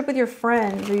go on a trip with your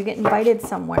friends, or you get invited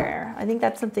somewhere. I think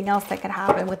that's something else that could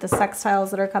happen with the sextiles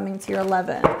that are coming to your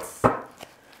 11th.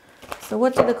 So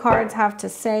what do the cards have to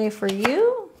say for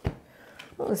you?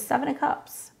 Oh, 7 of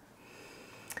Cups.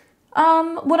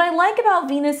 What I like about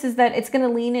Venus is that it's going to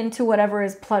lean into whatever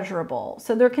is pleasurable.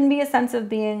 So there can be a sense of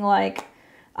being like,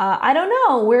 I don't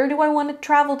know, where do I want to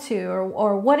travel to?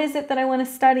 Or what is it that I want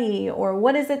to study? Or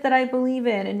what is it that I believe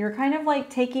in? And you're kind of like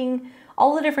taking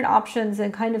all the different options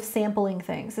and kind of sampling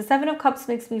things. The 7 of Cups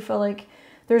makes me feel like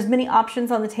there's many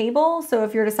options on the table. So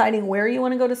if you're deciding where you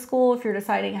want to go to school, if you're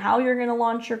deciding how you're going to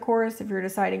launch your course, if you're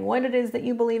deciding what it is that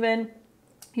you believe in,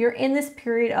 you're in this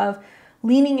period of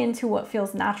leaning into what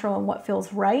feels natural and what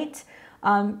feels right.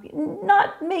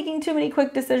 Not making too many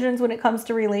quick decisions when it comes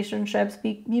to relationships.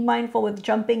 Be mindful with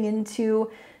jumping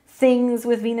into things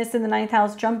with Venus in the 9th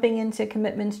house, jumping into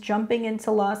commitments, jumping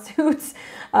into lawsuits.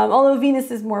 Although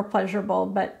Venus is more pleasurable,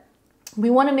 but we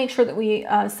want to make sure that we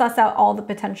suss out all the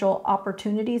potential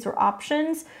opportunities or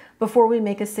options before we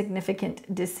make a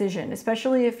significant decision,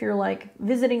 especially if you're like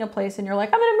visiting a place and you're like,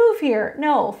 I'm going to move here.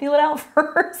 No, feel it out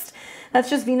first. That's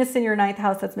just Venus in your 9th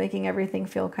house that's making everything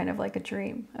feel kind of like a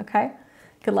dream. Okay.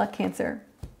 Good luck, Cancer.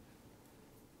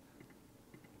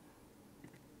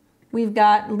 We've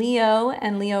got Leo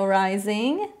and Leo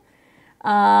rising.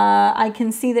 I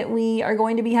can see that we are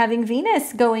going to be having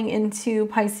Venus going into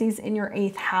Pisces in your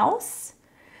 8th house.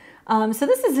 So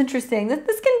this is interesting.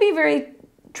 This can be very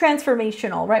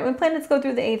transformational, right? When planets go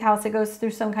through the 8th house, it goes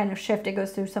through some kind of shift. It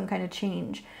goes through some kind of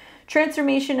change.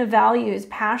 Transformation of values,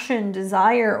 passion,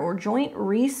 desire, or joint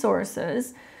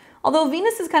resources. Although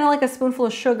Venus is kind of like a spoonful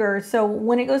of sugar, so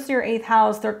when it goes to your 8th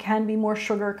house, there can be more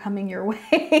sugar coming your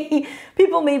way.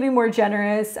 People may be more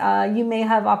generous. You may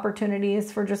have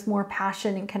opportunities for just more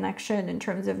passion and connection in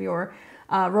terms of your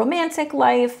romantic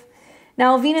life.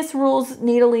 Now, Venus rules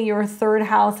natally your 3rd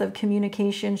house of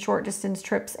communication, short distance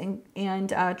trips, and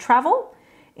travel,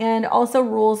 and also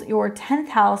rules your 10th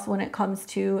house when it comes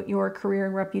to your career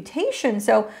and reputation.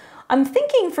 So I'm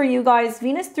thinking for you guys,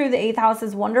 Venus through the 8th house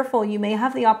is wonderful. You may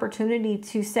have the opportunity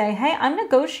to say, hey, I'm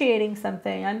negotiating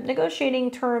something. I'm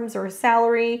negotiating terms or a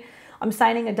salary. I'm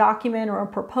signing a document or a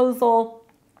proposal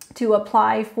to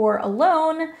apply for a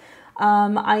loan.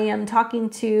 I am talking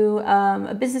to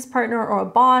a business partner or a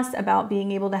boss about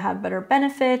being able to have better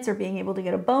benefits or being able to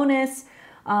get a bonus,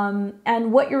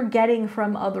 and what you're getting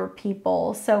from other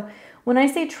people. So when I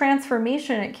say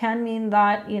transformation, it can mean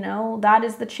that, you know, that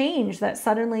is the change, that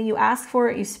suddenly you ask for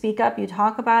it, you speak up, you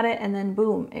talk about it, and then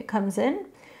boom, it comes in.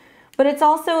 But it's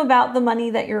also about the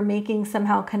money that you're making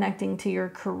somehow connecting to your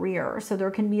career. So there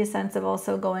can be a sense of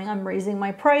also going, I'm raising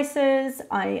my prices,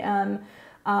 I am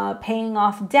paying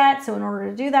off debt. So in order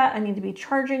to do that, I need to be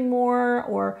charging more,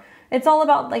 or it's all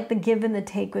about like the give and the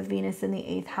take with Venus in the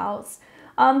 8th house.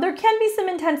 There can be some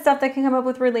intense stuff that can come up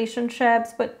with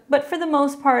relationships, but for the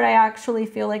most part, I actually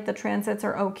feel like the transits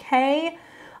are okay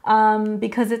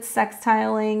because it's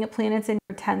sextiling planets in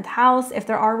your 10th house. If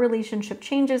there are relationship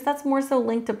changes, that's more so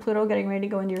linked to Pluto getting ready to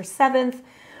go into your 7th.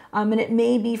 And it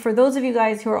may be for those of you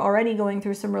guys who are already going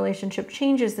through some relationship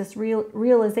changes, this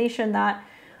realization that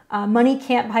money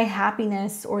can't buy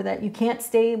happiness, or that you can't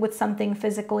stay with something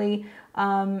physically,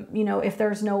 you know, if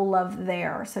there's no love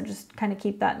there. So just kind of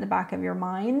keep that in the back of your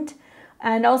mind.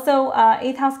 And also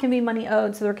 8th house can be money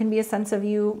owed. So there can be a sense of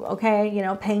you, okay, you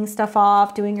know, paying stuff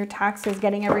off, doing your taxes,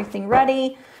 getting everything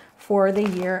ready for the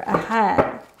year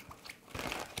ahead.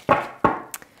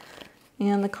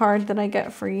 And the card that I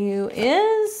get for you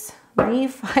is the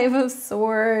 5 of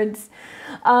Swords.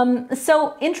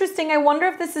 So interesting. I wonder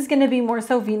if this is going to be more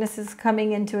so Venus is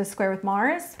coming into a square with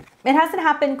Mars. It hasn't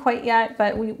happened quite yet,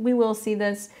 but we will see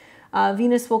this.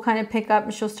 Venus will kind of pick up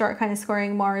and she'll start kind of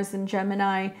squaring Mars and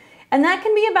Gemini. And that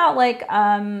can be about like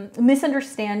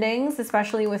misunderstandings,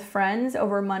 especially with friends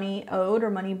over money owed or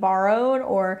money borrowed,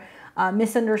 or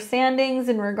misunderstandings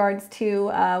in regards to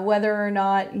whether or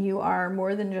not you are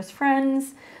more than just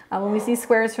friends. When we see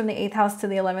squares from the 8th house to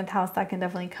the 11th house, that can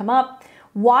definitely come up.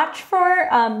 Watch for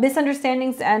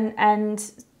misunderstandings and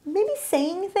maybe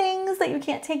saying things that you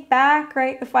can't take back,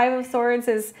 right? The 5 of Swords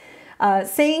is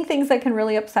saying things that can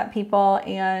really upset people,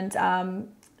 and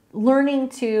learning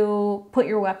to put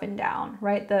your weapon down,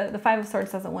 right? The 5 of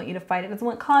Swords doesn't want you to fight. It doesn't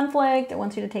want conflict. It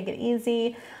wants you to take it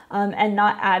easy and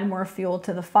not add more fuel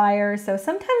to the fire. So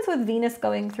sometimes with Venus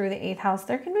going through the 8th house,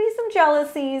 there can be some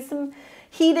jealousy, some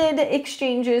heated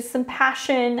exchanges, some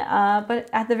passion, but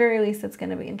at the very least, it's going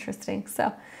to be interesting.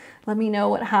 So let me know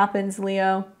what happens,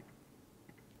 Leo.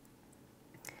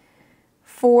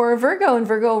 For Virgo and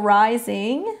Virgo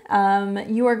rising,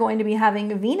 you are going to be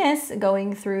having Venus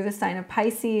going through the sign of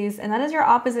Pisces, and that is your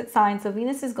opposite sign. So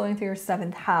Venus is going through your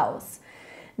 7th house.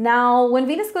 Now, when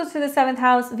Venus goes through the 7th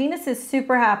house, Venus is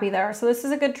super happy there. So this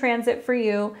is a good transit for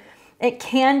you. It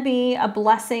can be a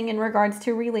blessing in regards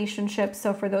to relationships.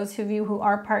 So for those of you who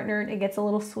are partnered, it gets a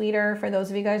little sweeter. For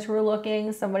those of you guys who are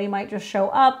looking, somebody might just show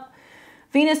up.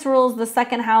 Venus rules the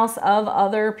 2nd house of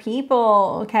other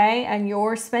people, okay, and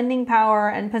your spending power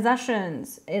and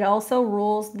possessions. It also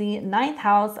rules the 9th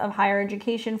house of higher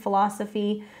education,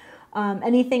 philosophy,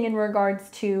 anything in regards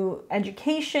to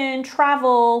education,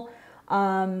 travel,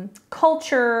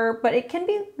 culture, but it can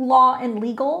be law and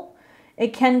legal.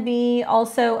 It can be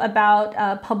also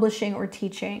about publishing or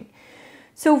teaching.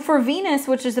 So for Venus,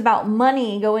 which is about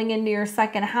money going into your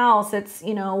 2nd house, it's,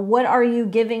 you know, what are you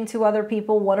giving to other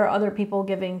people? What are other people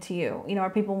giving to you? You know, are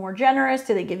people more generous?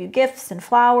 Do they give you gifts and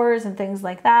flowers and things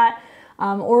like that?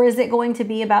 Or is it going to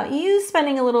be about you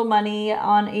spending a little money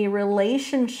on a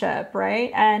relationship,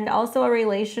 right? And also a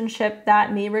relationship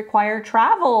that may require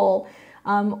travel.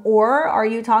 Or are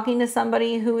you talking to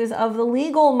somebody who is of the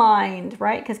legal mind,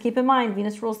 right? Because keep in mind,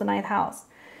 Venus rules the 9th house.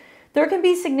 There can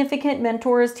be significant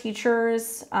mentors,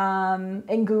 teachers,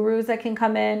 and gurus that can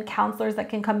come in, counselors that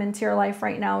can come into your life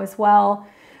right now as well.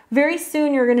 very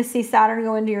soon you're going to see Saturn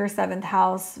go into your 7th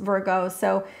house, Virgo.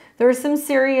 So there are some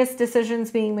serious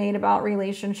decisions being made about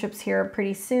relationships here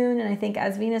pretty soon. And I think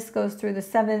as Venus goes through the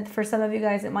 7th, for some of you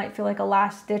guys, it might feel like a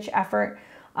last-ditch effort.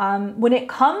 When it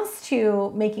comes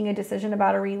to making a decision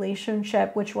about a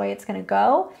relationship, which way it's going to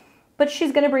go, but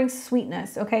she's going to bring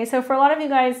sweetness, okay? So for a lot of you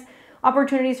guys,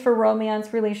 opportunities for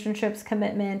romance, relationships,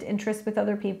 commitment, interest with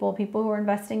other people, people who are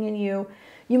investing in you.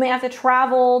 You may have to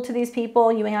travel to these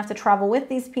people. You may have to travel with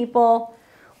these people.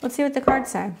 Let's see what the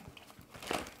cards say.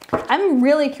 I'm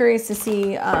really curious to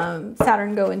see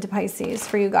Saturn go into Pisces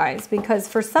for you guys, because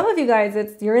for some of you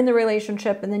guys, you're in the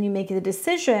relationship and then you make the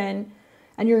decision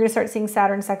and you're going to start seeing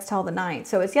Saturn sextile the 9th.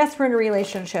 So it's, yes, we're in a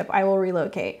relationship. I will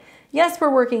relocate. Yes,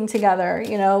 we're working together.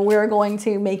 You know, we're going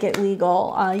to make it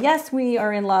legal. Yes, we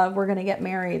are in love. We're going to get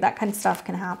married. That kind of stuff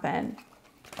can happen.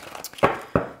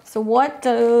 So what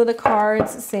do the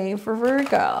cards say for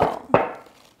Virgo?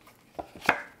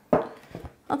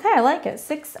 Okay, I like it.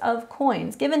 6 of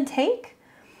coins. Give and take.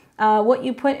 What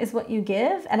you put is what you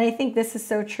give. And I think this is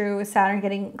so true with Saturn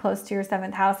getting close to your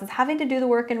 7th house, is having to do the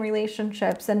work in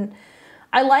relationships. And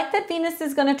I like that Venus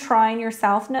is going to trine your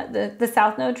south node, the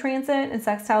south node transit, and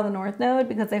sextile the north node,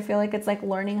 because I feel like it's like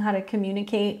learning how to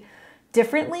communicate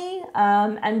differently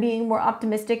and being more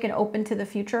optimistic and open to the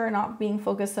future and not being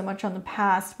focused so much on the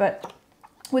past. But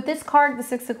with this card, the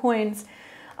 6 of coins,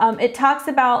 it talks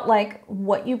about like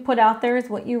what you put out there is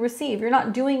what you receive. You're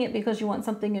not doing it because you want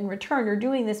something in return. You're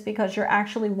doing this because you're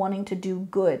actually wanting to do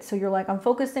good. So you're like, I'm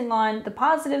focusing on the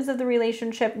positives of the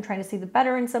relationship and trying to see the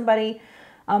better in somebody.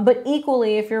 But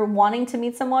equally, if you're wanting to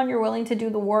meet someone, you're willing to do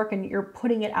the work and you're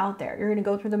putting it out there. You're going to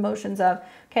go through the motions of,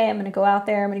 okay, I'm going to go out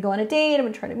there. I'm going to go on a date. I'm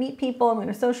going to try to meet people. I'm going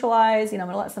to socialize. You know, I'm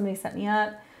going to let somebody set me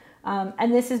up.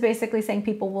 And this is basically saying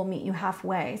people will meet you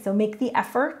halfway. So make the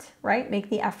effort, right? Make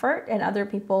the effort, and other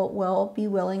people will be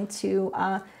willing to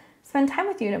spend time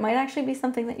with you. And it might actually be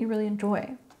something that you really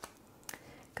enjoy.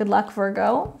 Good luck,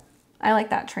 Virgo. I like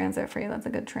that transit for you. That's a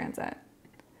good transit.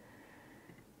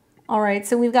 All right,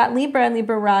 so we've got Libra and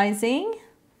Libra rising.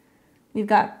 We've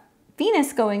got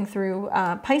Venus going through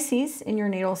Pisces in your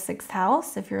natal 6th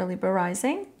house if you're a Libra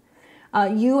rising.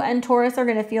 You and Taurus are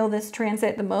going to feel this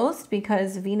transit the most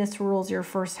because Venus rules your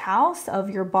 1st house of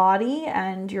your body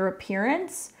and your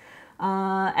appearance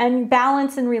and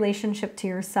balance in relationship to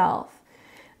yourself.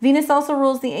 Venus also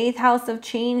rules the 8th house of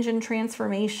change and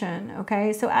transformation,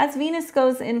 okay? So as Venus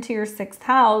goes into your 6th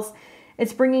house,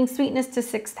 it's bringing sweetness to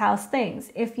 6th house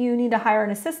things. If you need to hire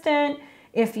an assistant,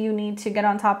 if you need to get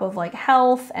on top of like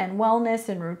health and wellness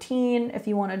and routine, if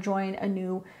you want to join a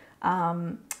new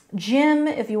gym,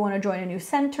 if you want to join a new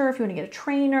center, if you want to get a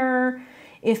trainer,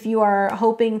 if you are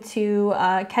hoping to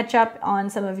catch up on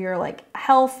some of your like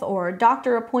health or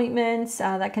doctor appointments,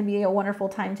 that can be a wonderful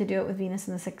time to do it with Venus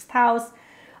in the 6th house.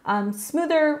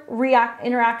 Smoother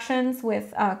interactions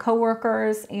with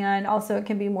coworkers, and also it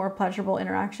can be more pleasurable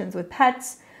interactions with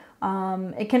pets.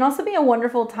 It can also be a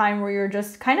wonderful time where you're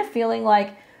just kind of feeling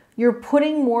like you're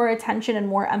putting more attention and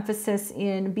more emphasis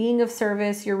in being of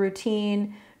service, your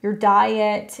routine, your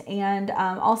diet, and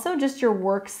also just your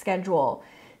work schedule.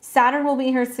 Saturn will be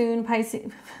here soon,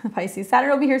 Pisces.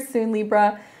 Saturn will be here soon,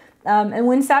 Libra. And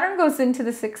when Saturn goes into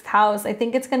the 6th house, I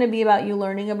think it's going to be about you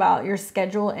learning about your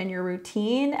schedule and your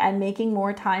routine and making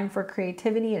more time for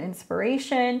creativity and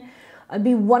inspiration. It'd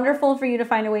be wonderful for you to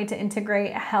find a way to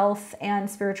integrate health and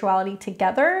spirituality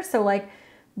together. So like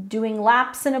doing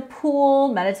laps in a pool,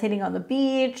 meditating on the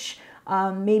beach,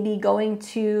 maybe going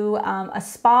to a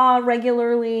spa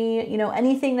regularly, you know,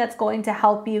 anything that's going to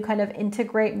help you kind of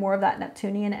integrate more of that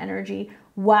Neptunian energy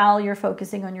while you're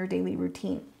focusing on your daily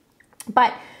routine.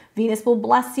 But Venus will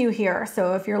bless you here.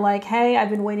 So if you're like, hey, I've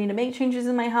been waiting to make changes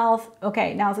in my health,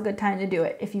 okay, now's a good time to do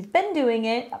it. If you've been doing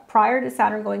it prior to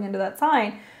Saturn going into that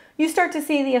sign, you start to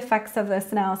see the effects of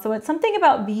this now. So it's something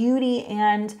about beauty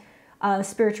and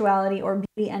spirituality, or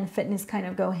beauty and fitness kind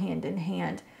of go hand in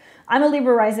hand. I'm a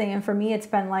Libra rising, and for me, it's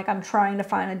been like I'm trying to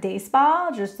find a day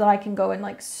spa just so I can go and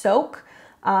like soak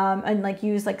and like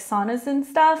use like saunas and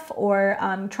stuff, or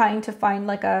trying to find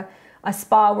like a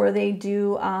spa where they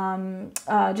do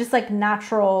just like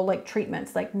natural like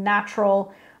treatments, like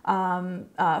natural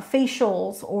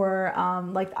facials, or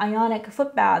like ionic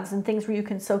foot baths and things where you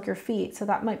can soak your feet. So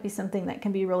that might be something that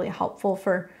can be really helpful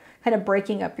for kind of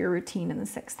breaking up your routine in the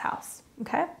 6th house,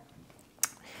 okay?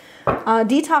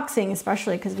 Detoxing,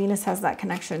 especially because Venus has that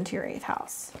connection to your 8th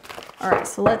house. All right,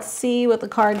 so let's see what the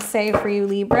cards say for you,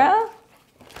 Libra.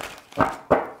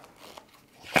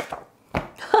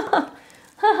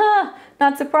 Not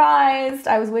not surprised.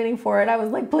 I was waiting for it. I was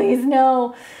like, please,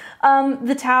 no.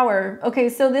 The Tower. Okay,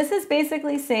 so this is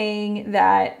basically saying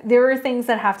that there are things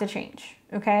that have to change.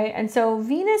 Okay, and so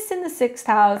Venus in the 6th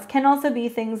house can also be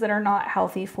things that are not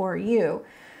healthy for you.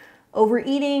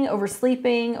 Overeating,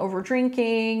 oversleeping, over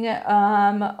drinking,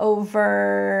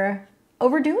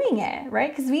 overdoing it,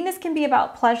 right? Because Venus can be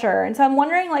about pleasure. And so I'm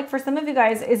wondering, like, for some of you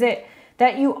guys, is it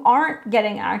that you aren't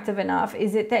getting active enough?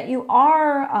 Is it that you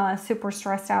are super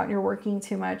stressed out and you're working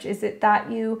too much? Is it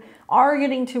that you are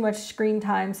getting too much screen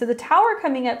time? So the Tower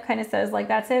coming up kind of says, like,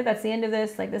 that's it. That's the end of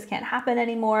this. Like, this can't happen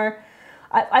anymore.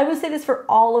 I would say this for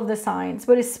all of the signs,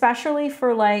 but especially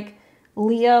for like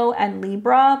Leo and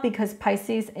Libra, because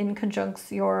Pisces in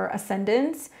conjuncts your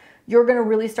ascendants, you're going to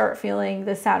really start feeling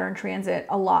the Saturn transit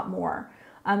a lot more.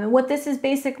 And what this is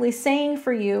basically saying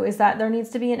for you is that there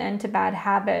needs to be an end to bad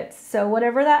habits. So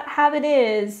whatever that habit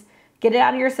is, get it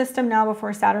out of your system now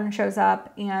before Saturn shows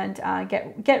up, and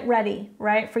get ready,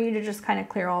 right? For you to just kind of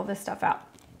clear all this stuff out.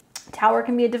 Tower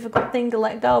can be a difficult thing to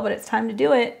let go, but it's time to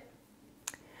do it.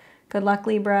 Good luck,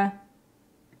 Libra.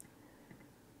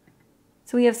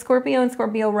 So we have Scorpio and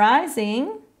Scorpio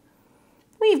rising.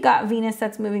 We've got Venus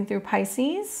that's moving through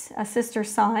Pisces, a sister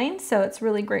sign. So it's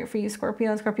really great for you,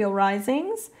 Scorpio and Scorpio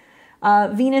risings.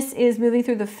 Venus is moving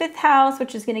through the 5th house,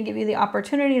 which is going to give you the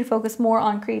opportunity to focus more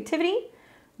on creativity,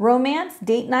 romance,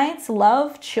 date nights,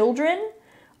 love, children.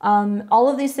 All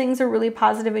of these things are really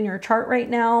positive in your chart right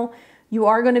now. You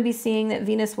are going to be seeing that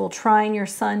Venus will trine your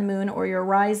sun, moon, or your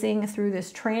rising through this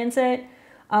transit.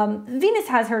 Venus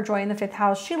has her joy in the 5th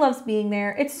house. She loves being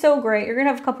there. It's so great. You're going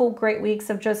to have a couple great weeks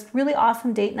of just really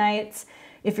awesome date nights.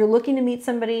 If you're looking to meet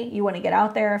somebody, you want to get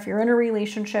out there. If you're in a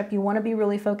relationship, you want to be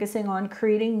really focusing on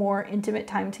creating more intimate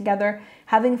time together,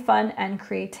 having fun and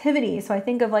creativity. So I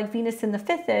think of like Venus in the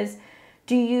 5th is,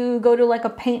 do you go to like a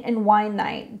paint and wine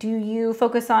night? Do you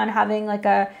focus on having like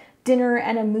a dinner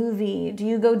and a movie? Do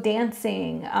you go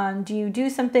dancing? Do you do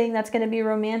something that's going to be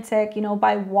romantic, you know,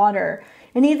 by water?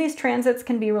 Any of these transits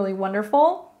can be really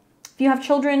wonderful. If you have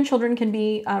children, children can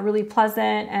be really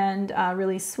pleasant and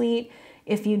really sweet.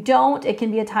 If you don't, it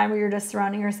can be a time where you're just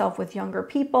surrounding yourself with younger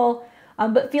people,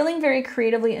 but feeling very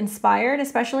creatively inspired,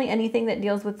 especially anything that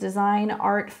deals with design,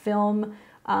 art, film,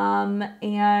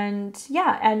 and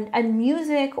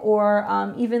music,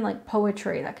 or even like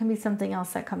poetry. That can be something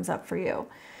else that comes up for you.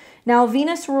 Now,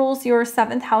 Venus rules your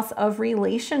 7th house of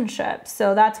relationships.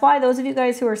 So that's why those of you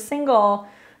guys who are single,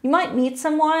 you might meet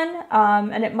someone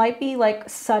and it might be like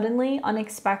suddenly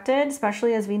unexpected,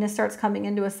 especially as Venus starts coming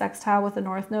into a sextile with the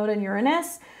North Node and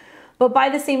Uranus. But by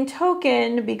the same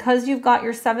token, because you've got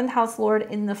your 7th house lord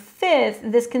in the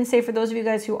 5th, this can say for those of you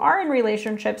guys who are in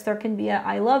relationships, there can be a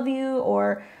I love you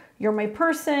or you're my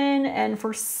person. And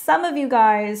for some of you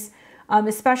guys,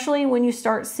 especially when you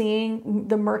start seeing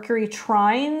the Mercury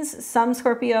trines, some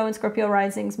Scorpio and Scorpio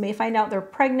risings may find out they're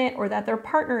pregnant or that their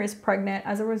partner is pregnant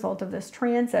as a result of this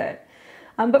transit.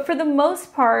 But for the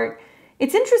most part,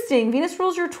 it's interesting. Venus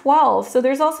rules your 12th. So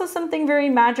there's also something very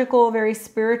magical, very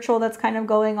spiritual that's kind of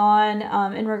going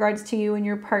on in regards to you and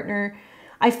your partner.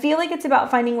 I feel like it's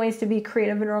about finding ways to be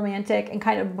creative and romantic and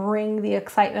kind of bring the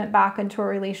excitement back into a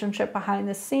relationship behind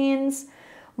the scenes.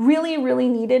 Really, really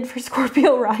needed for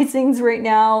Scorpio risings right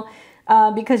now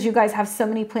because you guys have so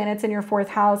many planets in your 4th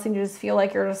house and you just feel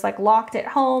like you're just like locked at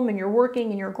home and you're working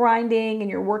and you're grinding and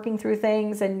you're working through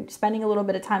things and spending a little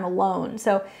bit of time alone.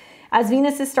 So as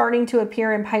Venus is starting to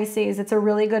appear in Pisces, it's a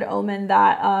really good omen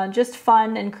that just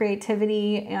fun and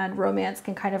creativity and romance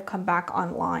can kind of come back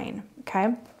online,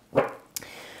 okay?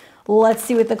 Let's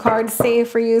see what the cards say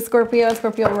for you, Scorpio,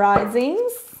 Scorpio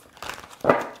risings.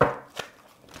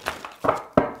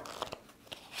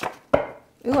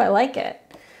 Ooh, I like it.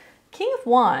 King of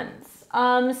Wands.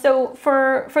 So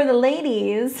for the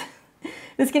ladies,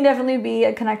 this can definitely be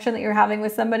a connection that you're having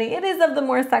with somebody. It is of the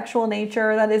more sexual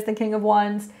nature. That is the King of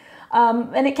Wands.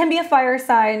 And it can be a fire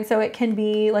sign. So it can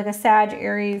be like a Sag,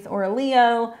 Aries, or a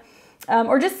Leo.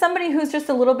 Or just somebody who's just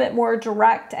a little bit more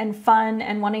direct and fun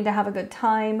and wanting to have a good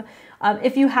time.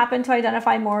 If you happen to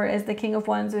identify more as the King of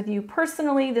Wands with you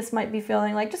personally, this might be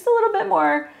feeling like just a little bit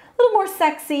more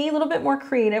sexy, a little bit more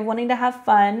creative, wanting to have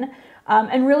fun,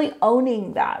 and really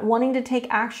owning that, wanting to take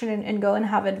action and go and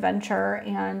have adventure,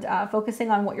 and focusing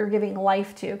on what you're giving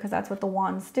life to, because that's what the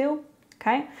wands do.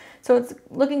 Okay, so it's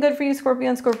looking good for you, Scorpio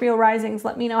and Scorpio risings.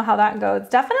 Let me know how that goes.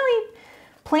 Definitely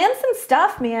plan some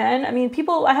stuff, man. I mean,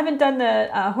 I haven't done the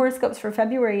horoscopes for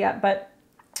February yet, but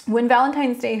when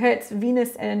Valentine's Day hits,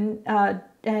 Venus and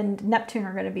Neptune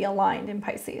are going to be aligned in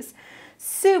Pisces.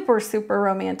 Super, super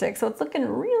romantic. So it's looking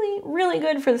really, really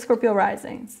good for the Scorpio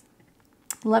risings.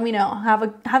 Let me know. Have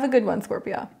a good one,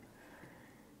 Scorpio.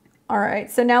 All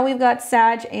right, so now we've got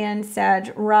Sag and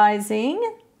Sag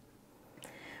rising.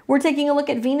 We're taking a look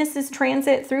at Venus's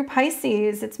transit through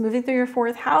Pisces. It's moving through your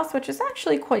 4th house, which is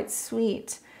actually quite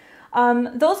sweet.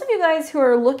 Those of you guys who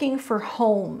are looking for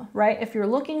home, right? If you're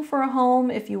looking for a home,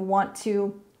 if you want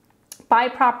to buy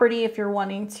property, if you're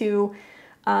wanting to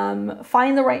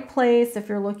find the right place, if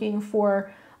you're looking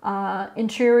for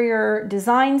interior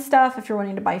design stuff, if you're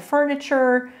wanting to buy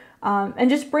furniture, and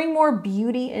just bring more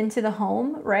beauty into the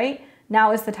home, right?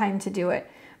 Now is the time to do it.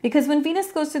 Because when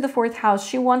Venus goes through the 4th house,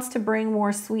 she wants to bring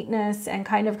more sweetness and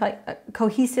kind of like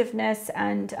cohesiveness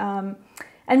and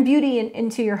beauty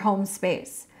into your home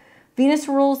space. Venus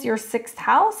rules your 6th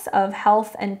house of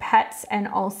health and pets and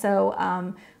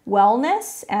also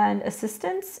wellness and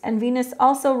assistance. And Venus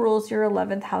also rules your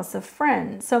 11th house of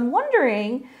friends. So I'm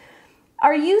wondering,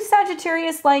 are you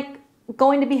Sagittarius like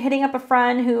going to be hitting up a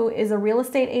friend who is a real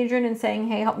estate agent and saying,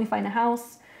 hey, help me find a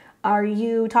house? Are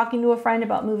you talking to a friend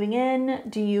about moving in?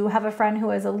 Do you have a friend who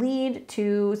has a lead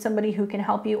to somebody who can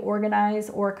help you organize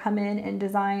or come in and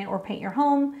design or paint your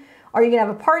home? Are you gonna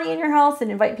have a party in your house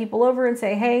and invite people over and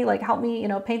say, hey, like help me, you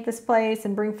know, paint this place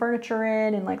and bring furniture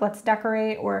in and like let's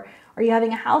decorate? Or are you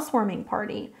having a housewarming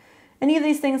party? Any of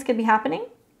these things could be happening.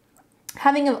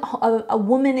 Having a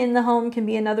woman in the home can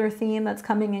be another theme that's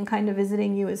coming and kind of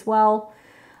visiting you as well.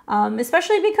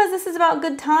 Especially because this is about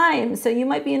good times. So you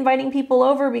might be inviting people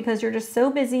over because you're just so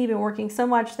busy, you've been working so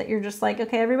much that you're just like,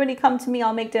 okay, everybody come to me,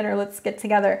 I'll make dinner, let's get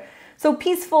together. So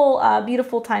peaceful,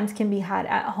 beautiful times can be had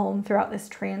at home throughout this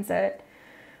transit.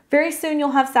 Very soon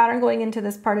you'll have Saturn going into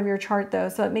this part of your chart though.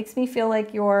 So it makes me feel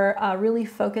like you're really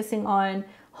focusing on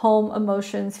home,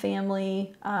 emotions,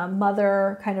 family,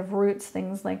 mother, kind of roots,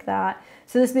 things like that.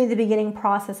 So this may be the beginning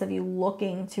process of you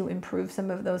looking to improve some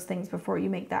of those things before you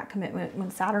make that commitment when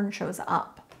Saturn shows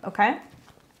up, okay?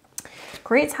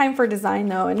 Great time for design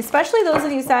though, and especially those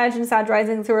of you Sag and Sag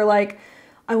risings who are like,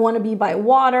 I want to be by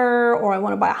water, or I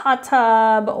want to buy a hot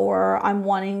tub, or I'm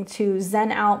wanting to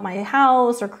zen out my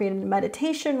house, or create a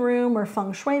meditation room, or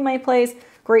feng shui my place.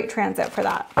 Great transit for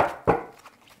that.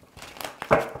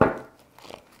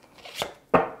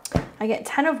 I get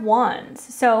 10 of Wands.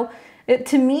 So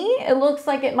to me, it looks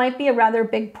like it might be a rather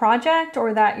big project,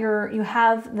 or that you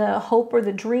have the hope or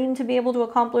the dream to be able to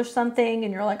accomplish something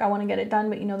and you're like, I want to get it done,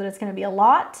 but you know that it's going to be a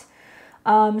lot.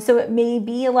 So it may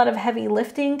be a lot of heavy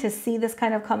lifting to see this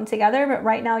kind of come together, but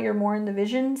right now you're more in the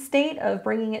vision state of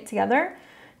bringing it together.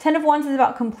 10 of Wands is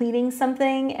about completing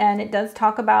something, and it does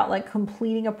talk about like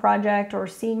completing a project or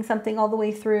seeing something all the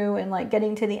way through and like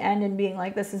getting to the end and being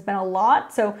like, this has been a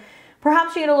lot. So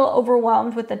perhaps you get a little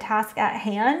overwhelmed with the task at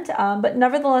hand, but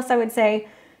nevertheless, I would say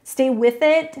stay with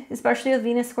it, especially with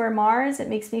Venus square Mars. It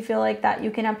makes me feel like that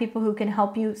you can have people who can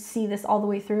help you see this all the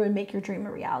way through and make your dream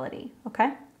a reality,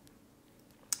 okay?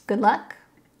 Good luck.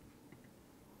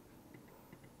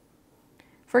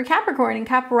 For Capricorn and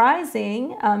Cap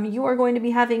rising, you are going to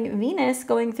be having Venus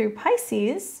going through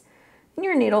Pisces in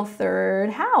your natal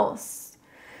 3rd house.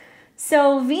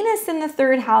 So Venus in the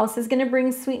 3rd house is going to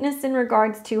bring sweetness in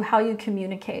regards to how you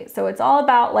communicate. So it's all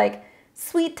about like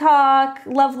sweet talk,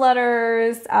 love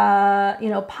letters, you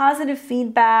know, positive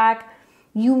feedback.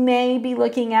 You may be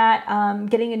looking at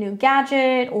getting a new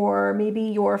gadget, or maybe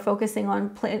you're focusing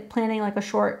on planning like a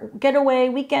short getaway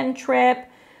weekend trip.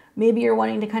 Maybe you're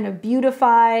wanting to kind of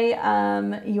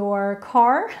beautify your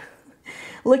car,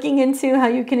 looking into how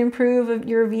you can improve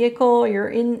your vehicle. You're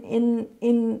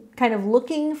in kind of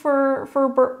looking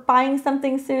for buying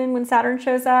something soon when Saturn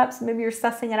shows up. So maybe you're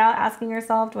sussing it out, asking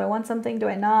yourself, do I want something? Do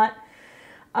I not?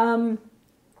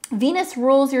 Venus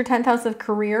rules your 10th house of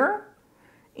career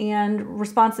and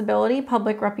responsibility,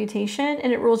 public reputation,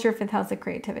 and it rules your 5th house of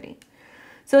creativity.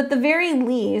 So at the very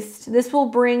least, this will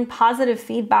bring positive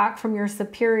feedback from your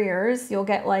superiors. You'll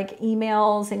get like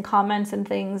emails and comments and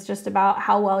things just about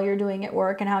how well you're doing at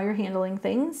work and how you're handling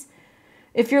things.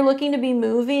 If you're looking to be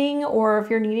moving, or if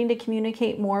you're needing to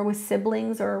communicate more with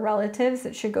siblings or relatives,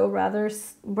 it should go rather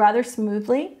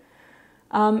smoothly.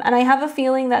 And I have a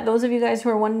feeling that those of you guys who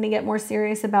are wanting to get more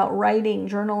serious about writing,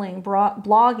 journaling,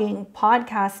 blogging,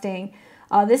 podcasting,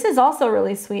 this is also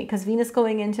really sweet because Venus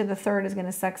going into the 3rd is going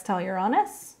to sextile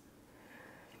Uranus.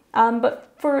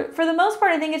 But for the most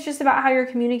part, I think it's just about how you're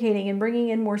communicating and bringing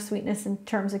in more sweetness in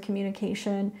terms of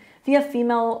communication. If you have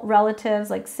female relatives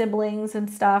like siblings and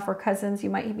stuff, or cousins, you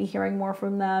might be hearing more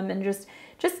from them, and just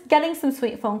getting some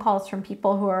sweet phone calls from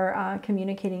people who are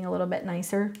communicating a little bit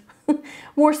nicer.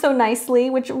 More so nicely,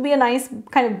 which will be a nice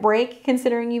kind of break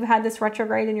considering you've had this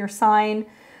retrograde in your sign.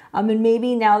 And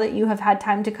maybe now that you have had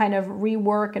time to kind of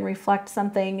rework and reflect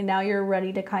something, now you're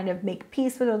ready to kind of make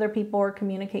peace with other people or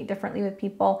communicate differently with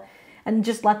people. and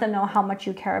just let them know how much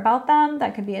you care about them.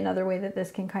 That could be another way that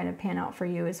this can kind of pan out for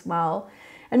you as well.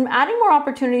 And adding more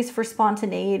opportunities for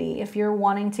spontaneity. If you're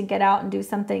wanting to get out and do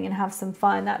something and have some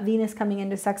fun, that Venus coming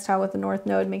into sextile with the North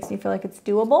Node makes me feel like it's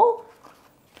doable.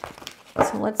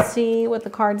 So let's see what the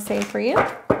cards say for you.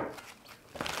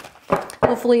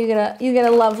 Hopefully you get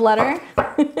a love letter.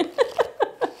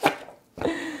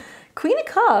 Queen of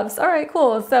Cups. All right,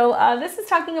 cool. So this is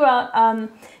talking about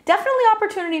definitely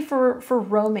opportunity for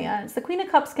romance. The Queen of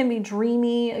Cups can be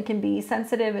dreamy. It can be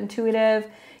sensitive, intuitive.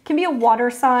 It can be a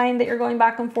water sign that you're going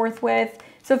back and forth with.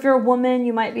 So if you're a woman,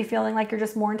 you might be feeling like you're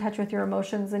just more in touch with your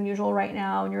emotions than usual right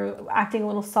now, and you're acting a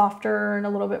little softer and a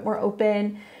little bit more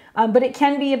open. But it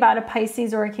can be about a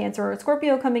Pisces or a Cancer or a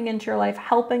Scorpio coming into your life,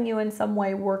 helping you in some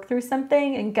way work through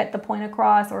something and get the point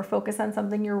across or focus on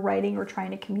something you're writing or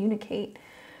trying to communicate.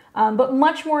 But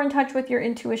much more in touch with your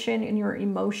intuition and your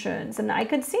emotions. And I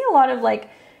could see a lot of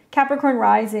like Capricorn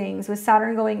risings with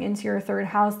Saturn going into your third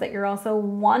house, that you're also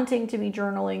wanting to be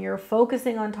journaling. You're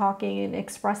focusing on talking and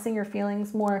expressing your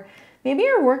feelings more. Maybe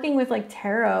you're working with like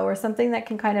tarot or something that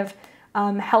can kind of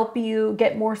help you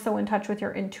get more so in touch with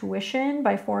your intuition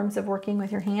by forms of working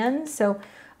with your hands. So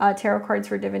tarot cards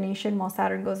for divination while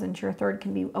Saturn goes into your third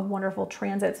can be a wonderful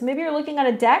transit. So maybe you're looking at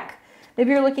a deck.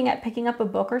 Maybe you're looking at picking up a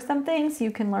book or something so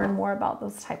you can learn more about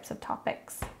those types of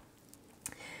topics.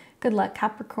 Good luck,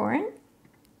 Capricorn.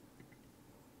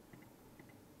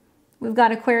 We've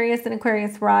got Aquarius and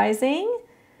Aquarius rising.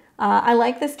 I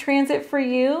like this transit for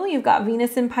you. You've got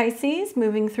Venus in Pisces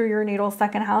moving through your natal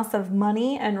second house of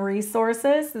money and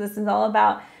resources. So this is all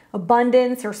about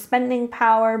abundance or spending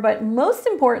power, but most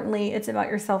importantly, it's about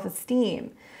your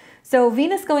self-esteem. So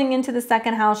Venus going into the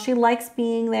second house, she likes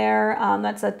being there.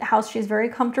 That's a house she's very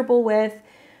comfortable with.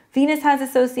 Venus has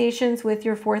associations with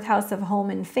your fourth house of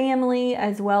home and family,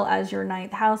 as well as your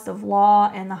ninth house of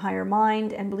law and the higher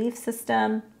mind and belief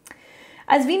system.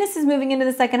 As Venus is moving into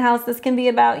the second house, this can be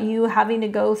about you having to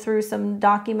go through some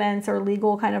documents or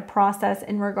legal kind of process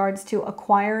in regards to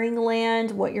acquiring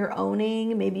land, what you're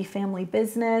owning, maybe family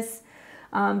business.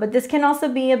 But this can also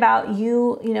be about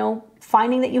you,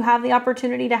 finding that you have the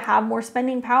opportunity to have more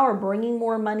spending power, bringing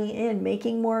more money in,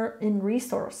 making more in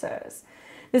resources.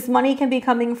 This money can be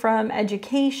coming from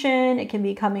education. It can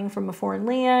be coming from a foreign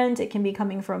land. It can be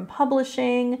coming from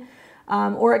publishing.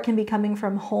 Or it can be coming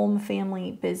from home,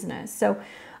 family, business. So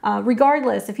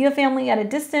regardless, if you have family at a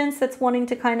distance that's wanting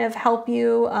to kind of help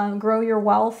you grow your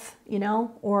wealth,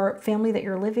 or family that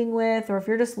you're living with, or if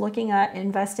you're just looking at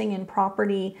investing in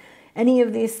property, any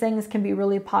of these things can be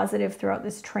really positive throughout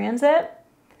this transit.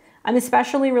 I'm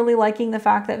especially really liking the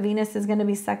fact that Venus is going to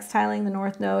be sextiling the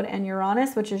North Node and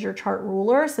Uranus, which is your chart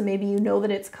ruler. So maybe you know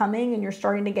that it's coming and you're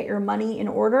starting to get your money in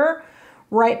order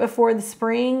right before the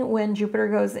spring when Jupiter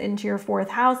goes into your fourth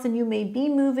house, and you may be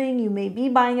moving, you may be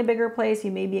buying a bigger place,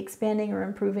 you may be expanding or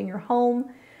improving your home.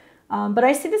 But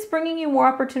I see this bringing you more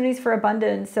opportunities for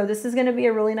abundance. So this is going to be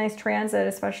a really nice transit,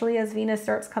 especially as Venus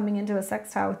starts coming into a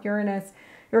sextile with Uranus.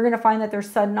 You're going to find that there's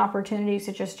sudden opportunities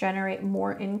to just generate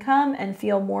more income and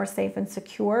feel more safe and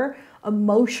secure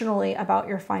emotionally about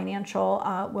your financial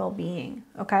well-being,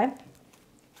 okay?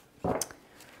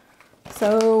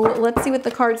 So let's see what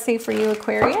the cards say for you,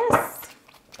 Aquarius.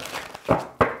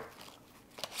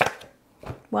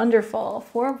 Wonderful.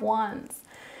 Four of Wands.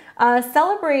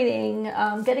 Celebrating,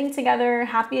 getting together,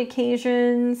 happy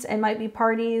occasions. It might be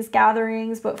parties,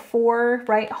 gatherings, but four,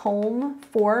 right? Home,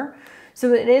 four.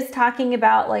 So it is talking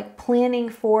about like planning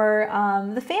for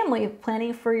the family,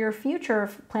 planning for your future,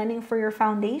 planning for your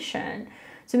foundation.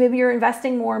 So maybe you're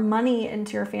investing more money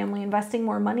into your family, investing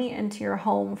more money into your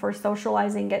home for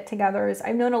socializing, get-togethers.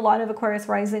 I've known a lot of Aquarius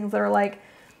risings that are like,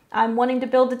 I'm wanting to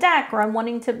build a deck, or I'm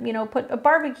wanting to, put a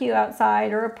barbecue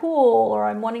outside or a pool, or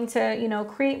I'm wanting to,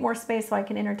 create more space so I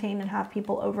can entertain and have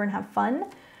people over and have fun.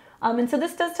 And so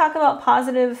this does talk about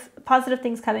positive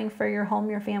things coming for your home,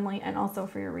 your family, and also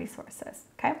for your resources.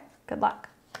 Okay, good luck.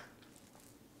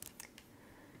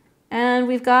 And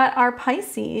we've got our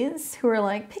Pisces who are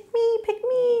like, pick me, pick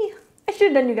me. I should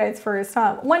have done you guys first,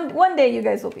 huh? One day you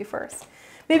guys will be first.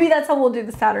 Maybe that's how we'll do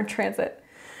the Saturn transit.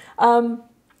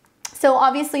 So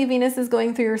obviously Venus is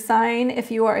going through your sign.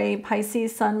 If you are a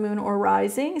Pisces sun, moon, or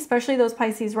rising, especially those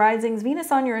Pisces risings, Venus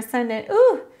on your ascendant,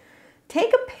 ooh,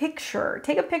 take a picture.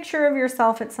 Take a picture of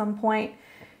yourself at some point.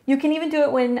 You can even do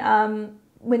it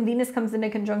when Venus comes into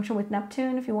conjunction with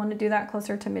Neptune, if you want to do that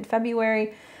closer to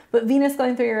mid-February. But Venus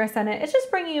going through your ascendant, it's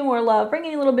just bringing you more love,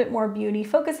 bringing you a little bit more beauty.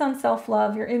 Focus on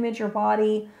self-love, your image, your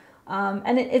body.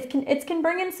 And it can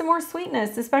bring in some more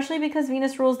sweetness, especially because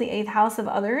Venus rules the 8th house of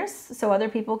others. So other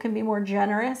people can be more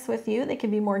generous with you. They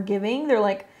can be more giving. They're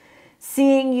like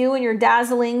seeing you and your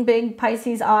dazzling big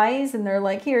Pisces eyes, and they're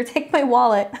like, here, take my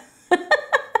wallet.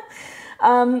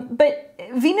 But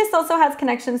Venus also has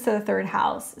connections to the third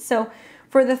house. So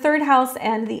for the third house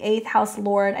and the eighth house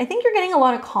lord, I think you're getting a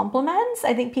lot of compliments.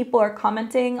 I think people are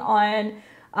commenting on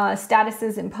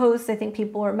statuses and posts. I think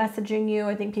people are messaging you.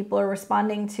 I think people are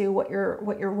responding to what you're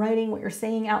writing, what you're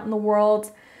saying out in the world.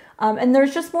 And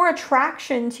there's just more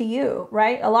attraction to you,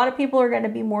 right? A lot of people are going to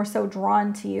be more so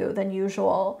drawn to you than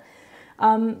usual.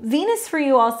 Venus for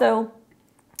you also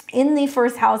in the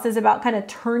first house is about kind of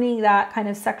turning that kind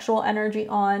of sexual energy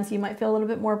on. So you might feel a little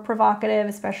bit more provocative,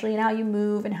 especially in how you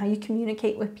move and how you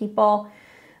communicate with people.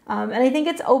 And I think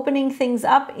it's opening things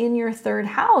up in your third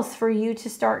house for you to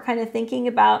start kind of thinking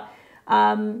about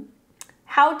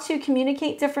how to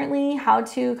communicate differently, how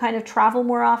to kind of travel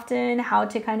more often, how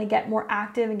to kind of get more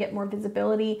active and get more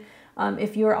visibility.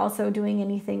 If you're also doing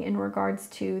anything in regards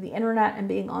to the internet and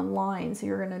being online. So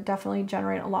you're going to definitely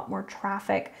generate a lot more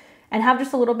traffic and have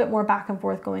just a little bit more back and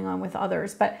forth going on with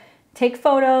others. But take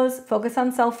photos, focus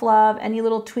on self-love, any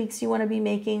little tweaks you want to be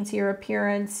making to your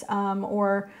appearance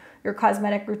or your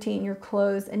cosmetic routine, your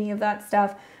clothes, any of that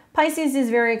stuff. Pisces is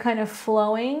very kind of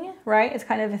flowing, right? It's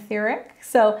kind of etheric.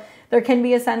 So there can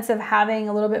be a sense of having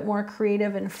a little bit more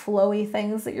creative and flowy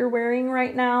things that you're wearing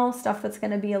right now, stuff that's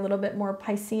going to be a little bit more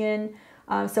Piscean.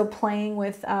 So playing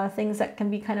with things that can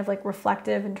be kind of like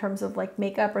reflective in terms of like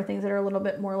makeup or things that are a little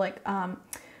bit more like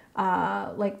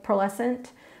pearlescent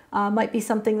might be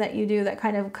something that you do that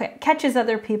kind of catches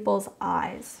other people's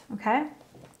eyes, okay?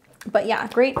 But yeah,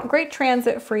 great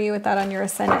transit for you with that on your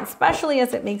ascendant, especially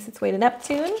as it makes its way to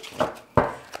Neptune.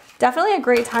 Definitely a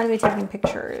great time to be taking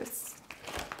pictures.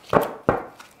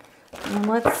 And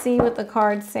let's see what the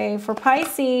cards say for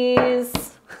Pisces.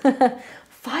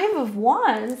 5 of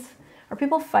Wands. Are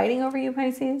people fighting over you,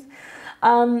 Pisces?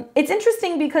 It's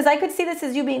interesting because I could see this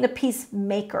as you being the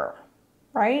peacemaker,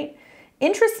 right?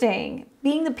 Interesting,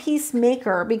 being the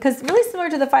peacemaker, because really similar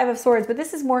to the 5 of Swords, but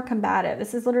this is more combative.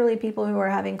 This is literally people who are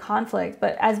having conflict.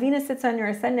 But as Venus sits on your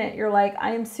ascendant, you're like,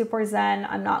 I am super zen.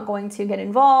 I'm not going to get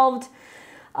involved.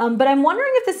 But I'm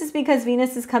wondering if this is because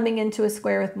Venus is coming into a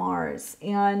square with Mars.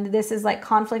 And this is like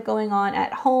conflict going on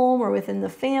at home or within the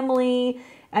family.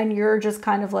 And you're just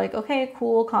kind of like, okay,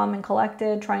 cool, calm and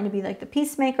collected, trying to be like the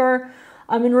peacemaker.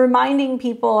 And reminding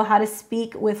people how to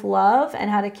speak with love and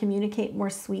how to communicate more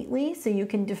sweetly so you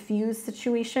can diffuse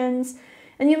situations.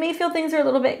 And you may feel things are a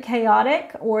little bit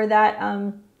chaotic or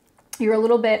that you're a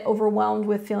little bit overwhelmed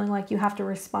with feeling like you have to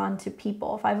respond to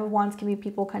people. 5 of Wands can be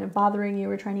people kind of bothering you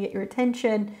or trying to get your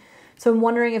attention. So I'm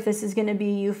wondering if this is going to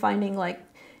be you finding like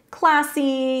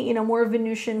classy, you know, more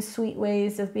Venusian sweet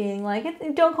ways of being like,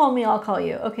 don't call me, I'll call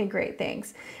you. Okay, great,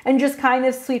 thanks. And just kind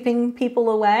of sweeping people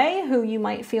away who you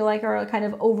might feel like are kind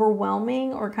of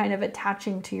overwhelming or kind of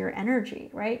attaching to your energy,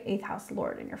 right? 8th house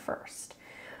lord in your first.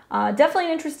 Definitely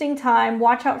an interesting time.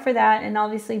 Watch out for that, and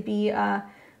obviously be a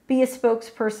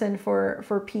spokesperson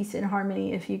for peace and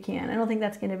harmony if you can. I don't think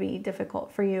that's going to be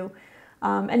difficult for you.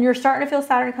 And you're starting to feel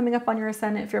Saturn coming up on your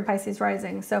ascendant if you're Pisces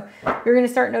rising. So you're going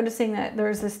to start noticing that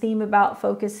there's this theme about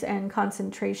focus and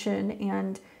concentration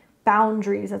and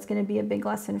boundaries. That's going to be a big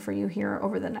lesson for you here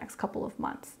over the next couple of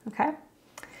months, okay?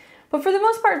 But for the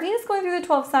most part, Venus going through the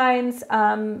 12 signs,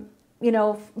 you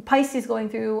know, Pisces going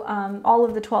through all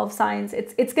of the 12 signs,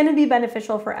 it's going to be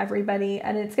beneficial for everybody,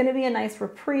 and it's going to be a nice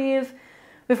reprieve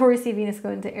before we see Venus go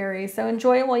into Aries. So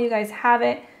enjoy it while you guys have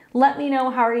it. Let me know,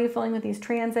 how are you feeling with these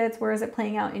transits? Where is it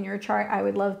playing out in your chart? I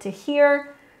would love to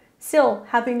hear. Still,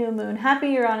 happy new moon, happy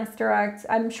Uranus direct.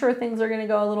 I'm sure things are going to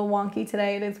go a little wonky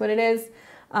today. It is what it is.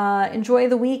 Enjoy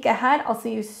the week ahead. I'll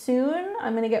see you soon.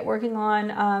 I'm going to get working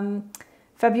on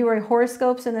February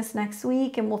horoscopes in this next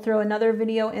week, and we'll throw another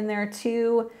video in there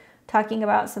too, talking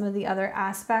about some of the other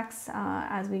aspects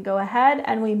as we go ahead.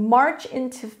 And we march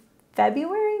into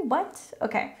February? What?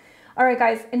 Okay. All right,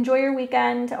 guys, enjoy your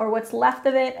weekend or what's left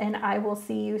of it, and I will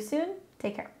see you soon.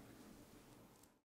 Take care.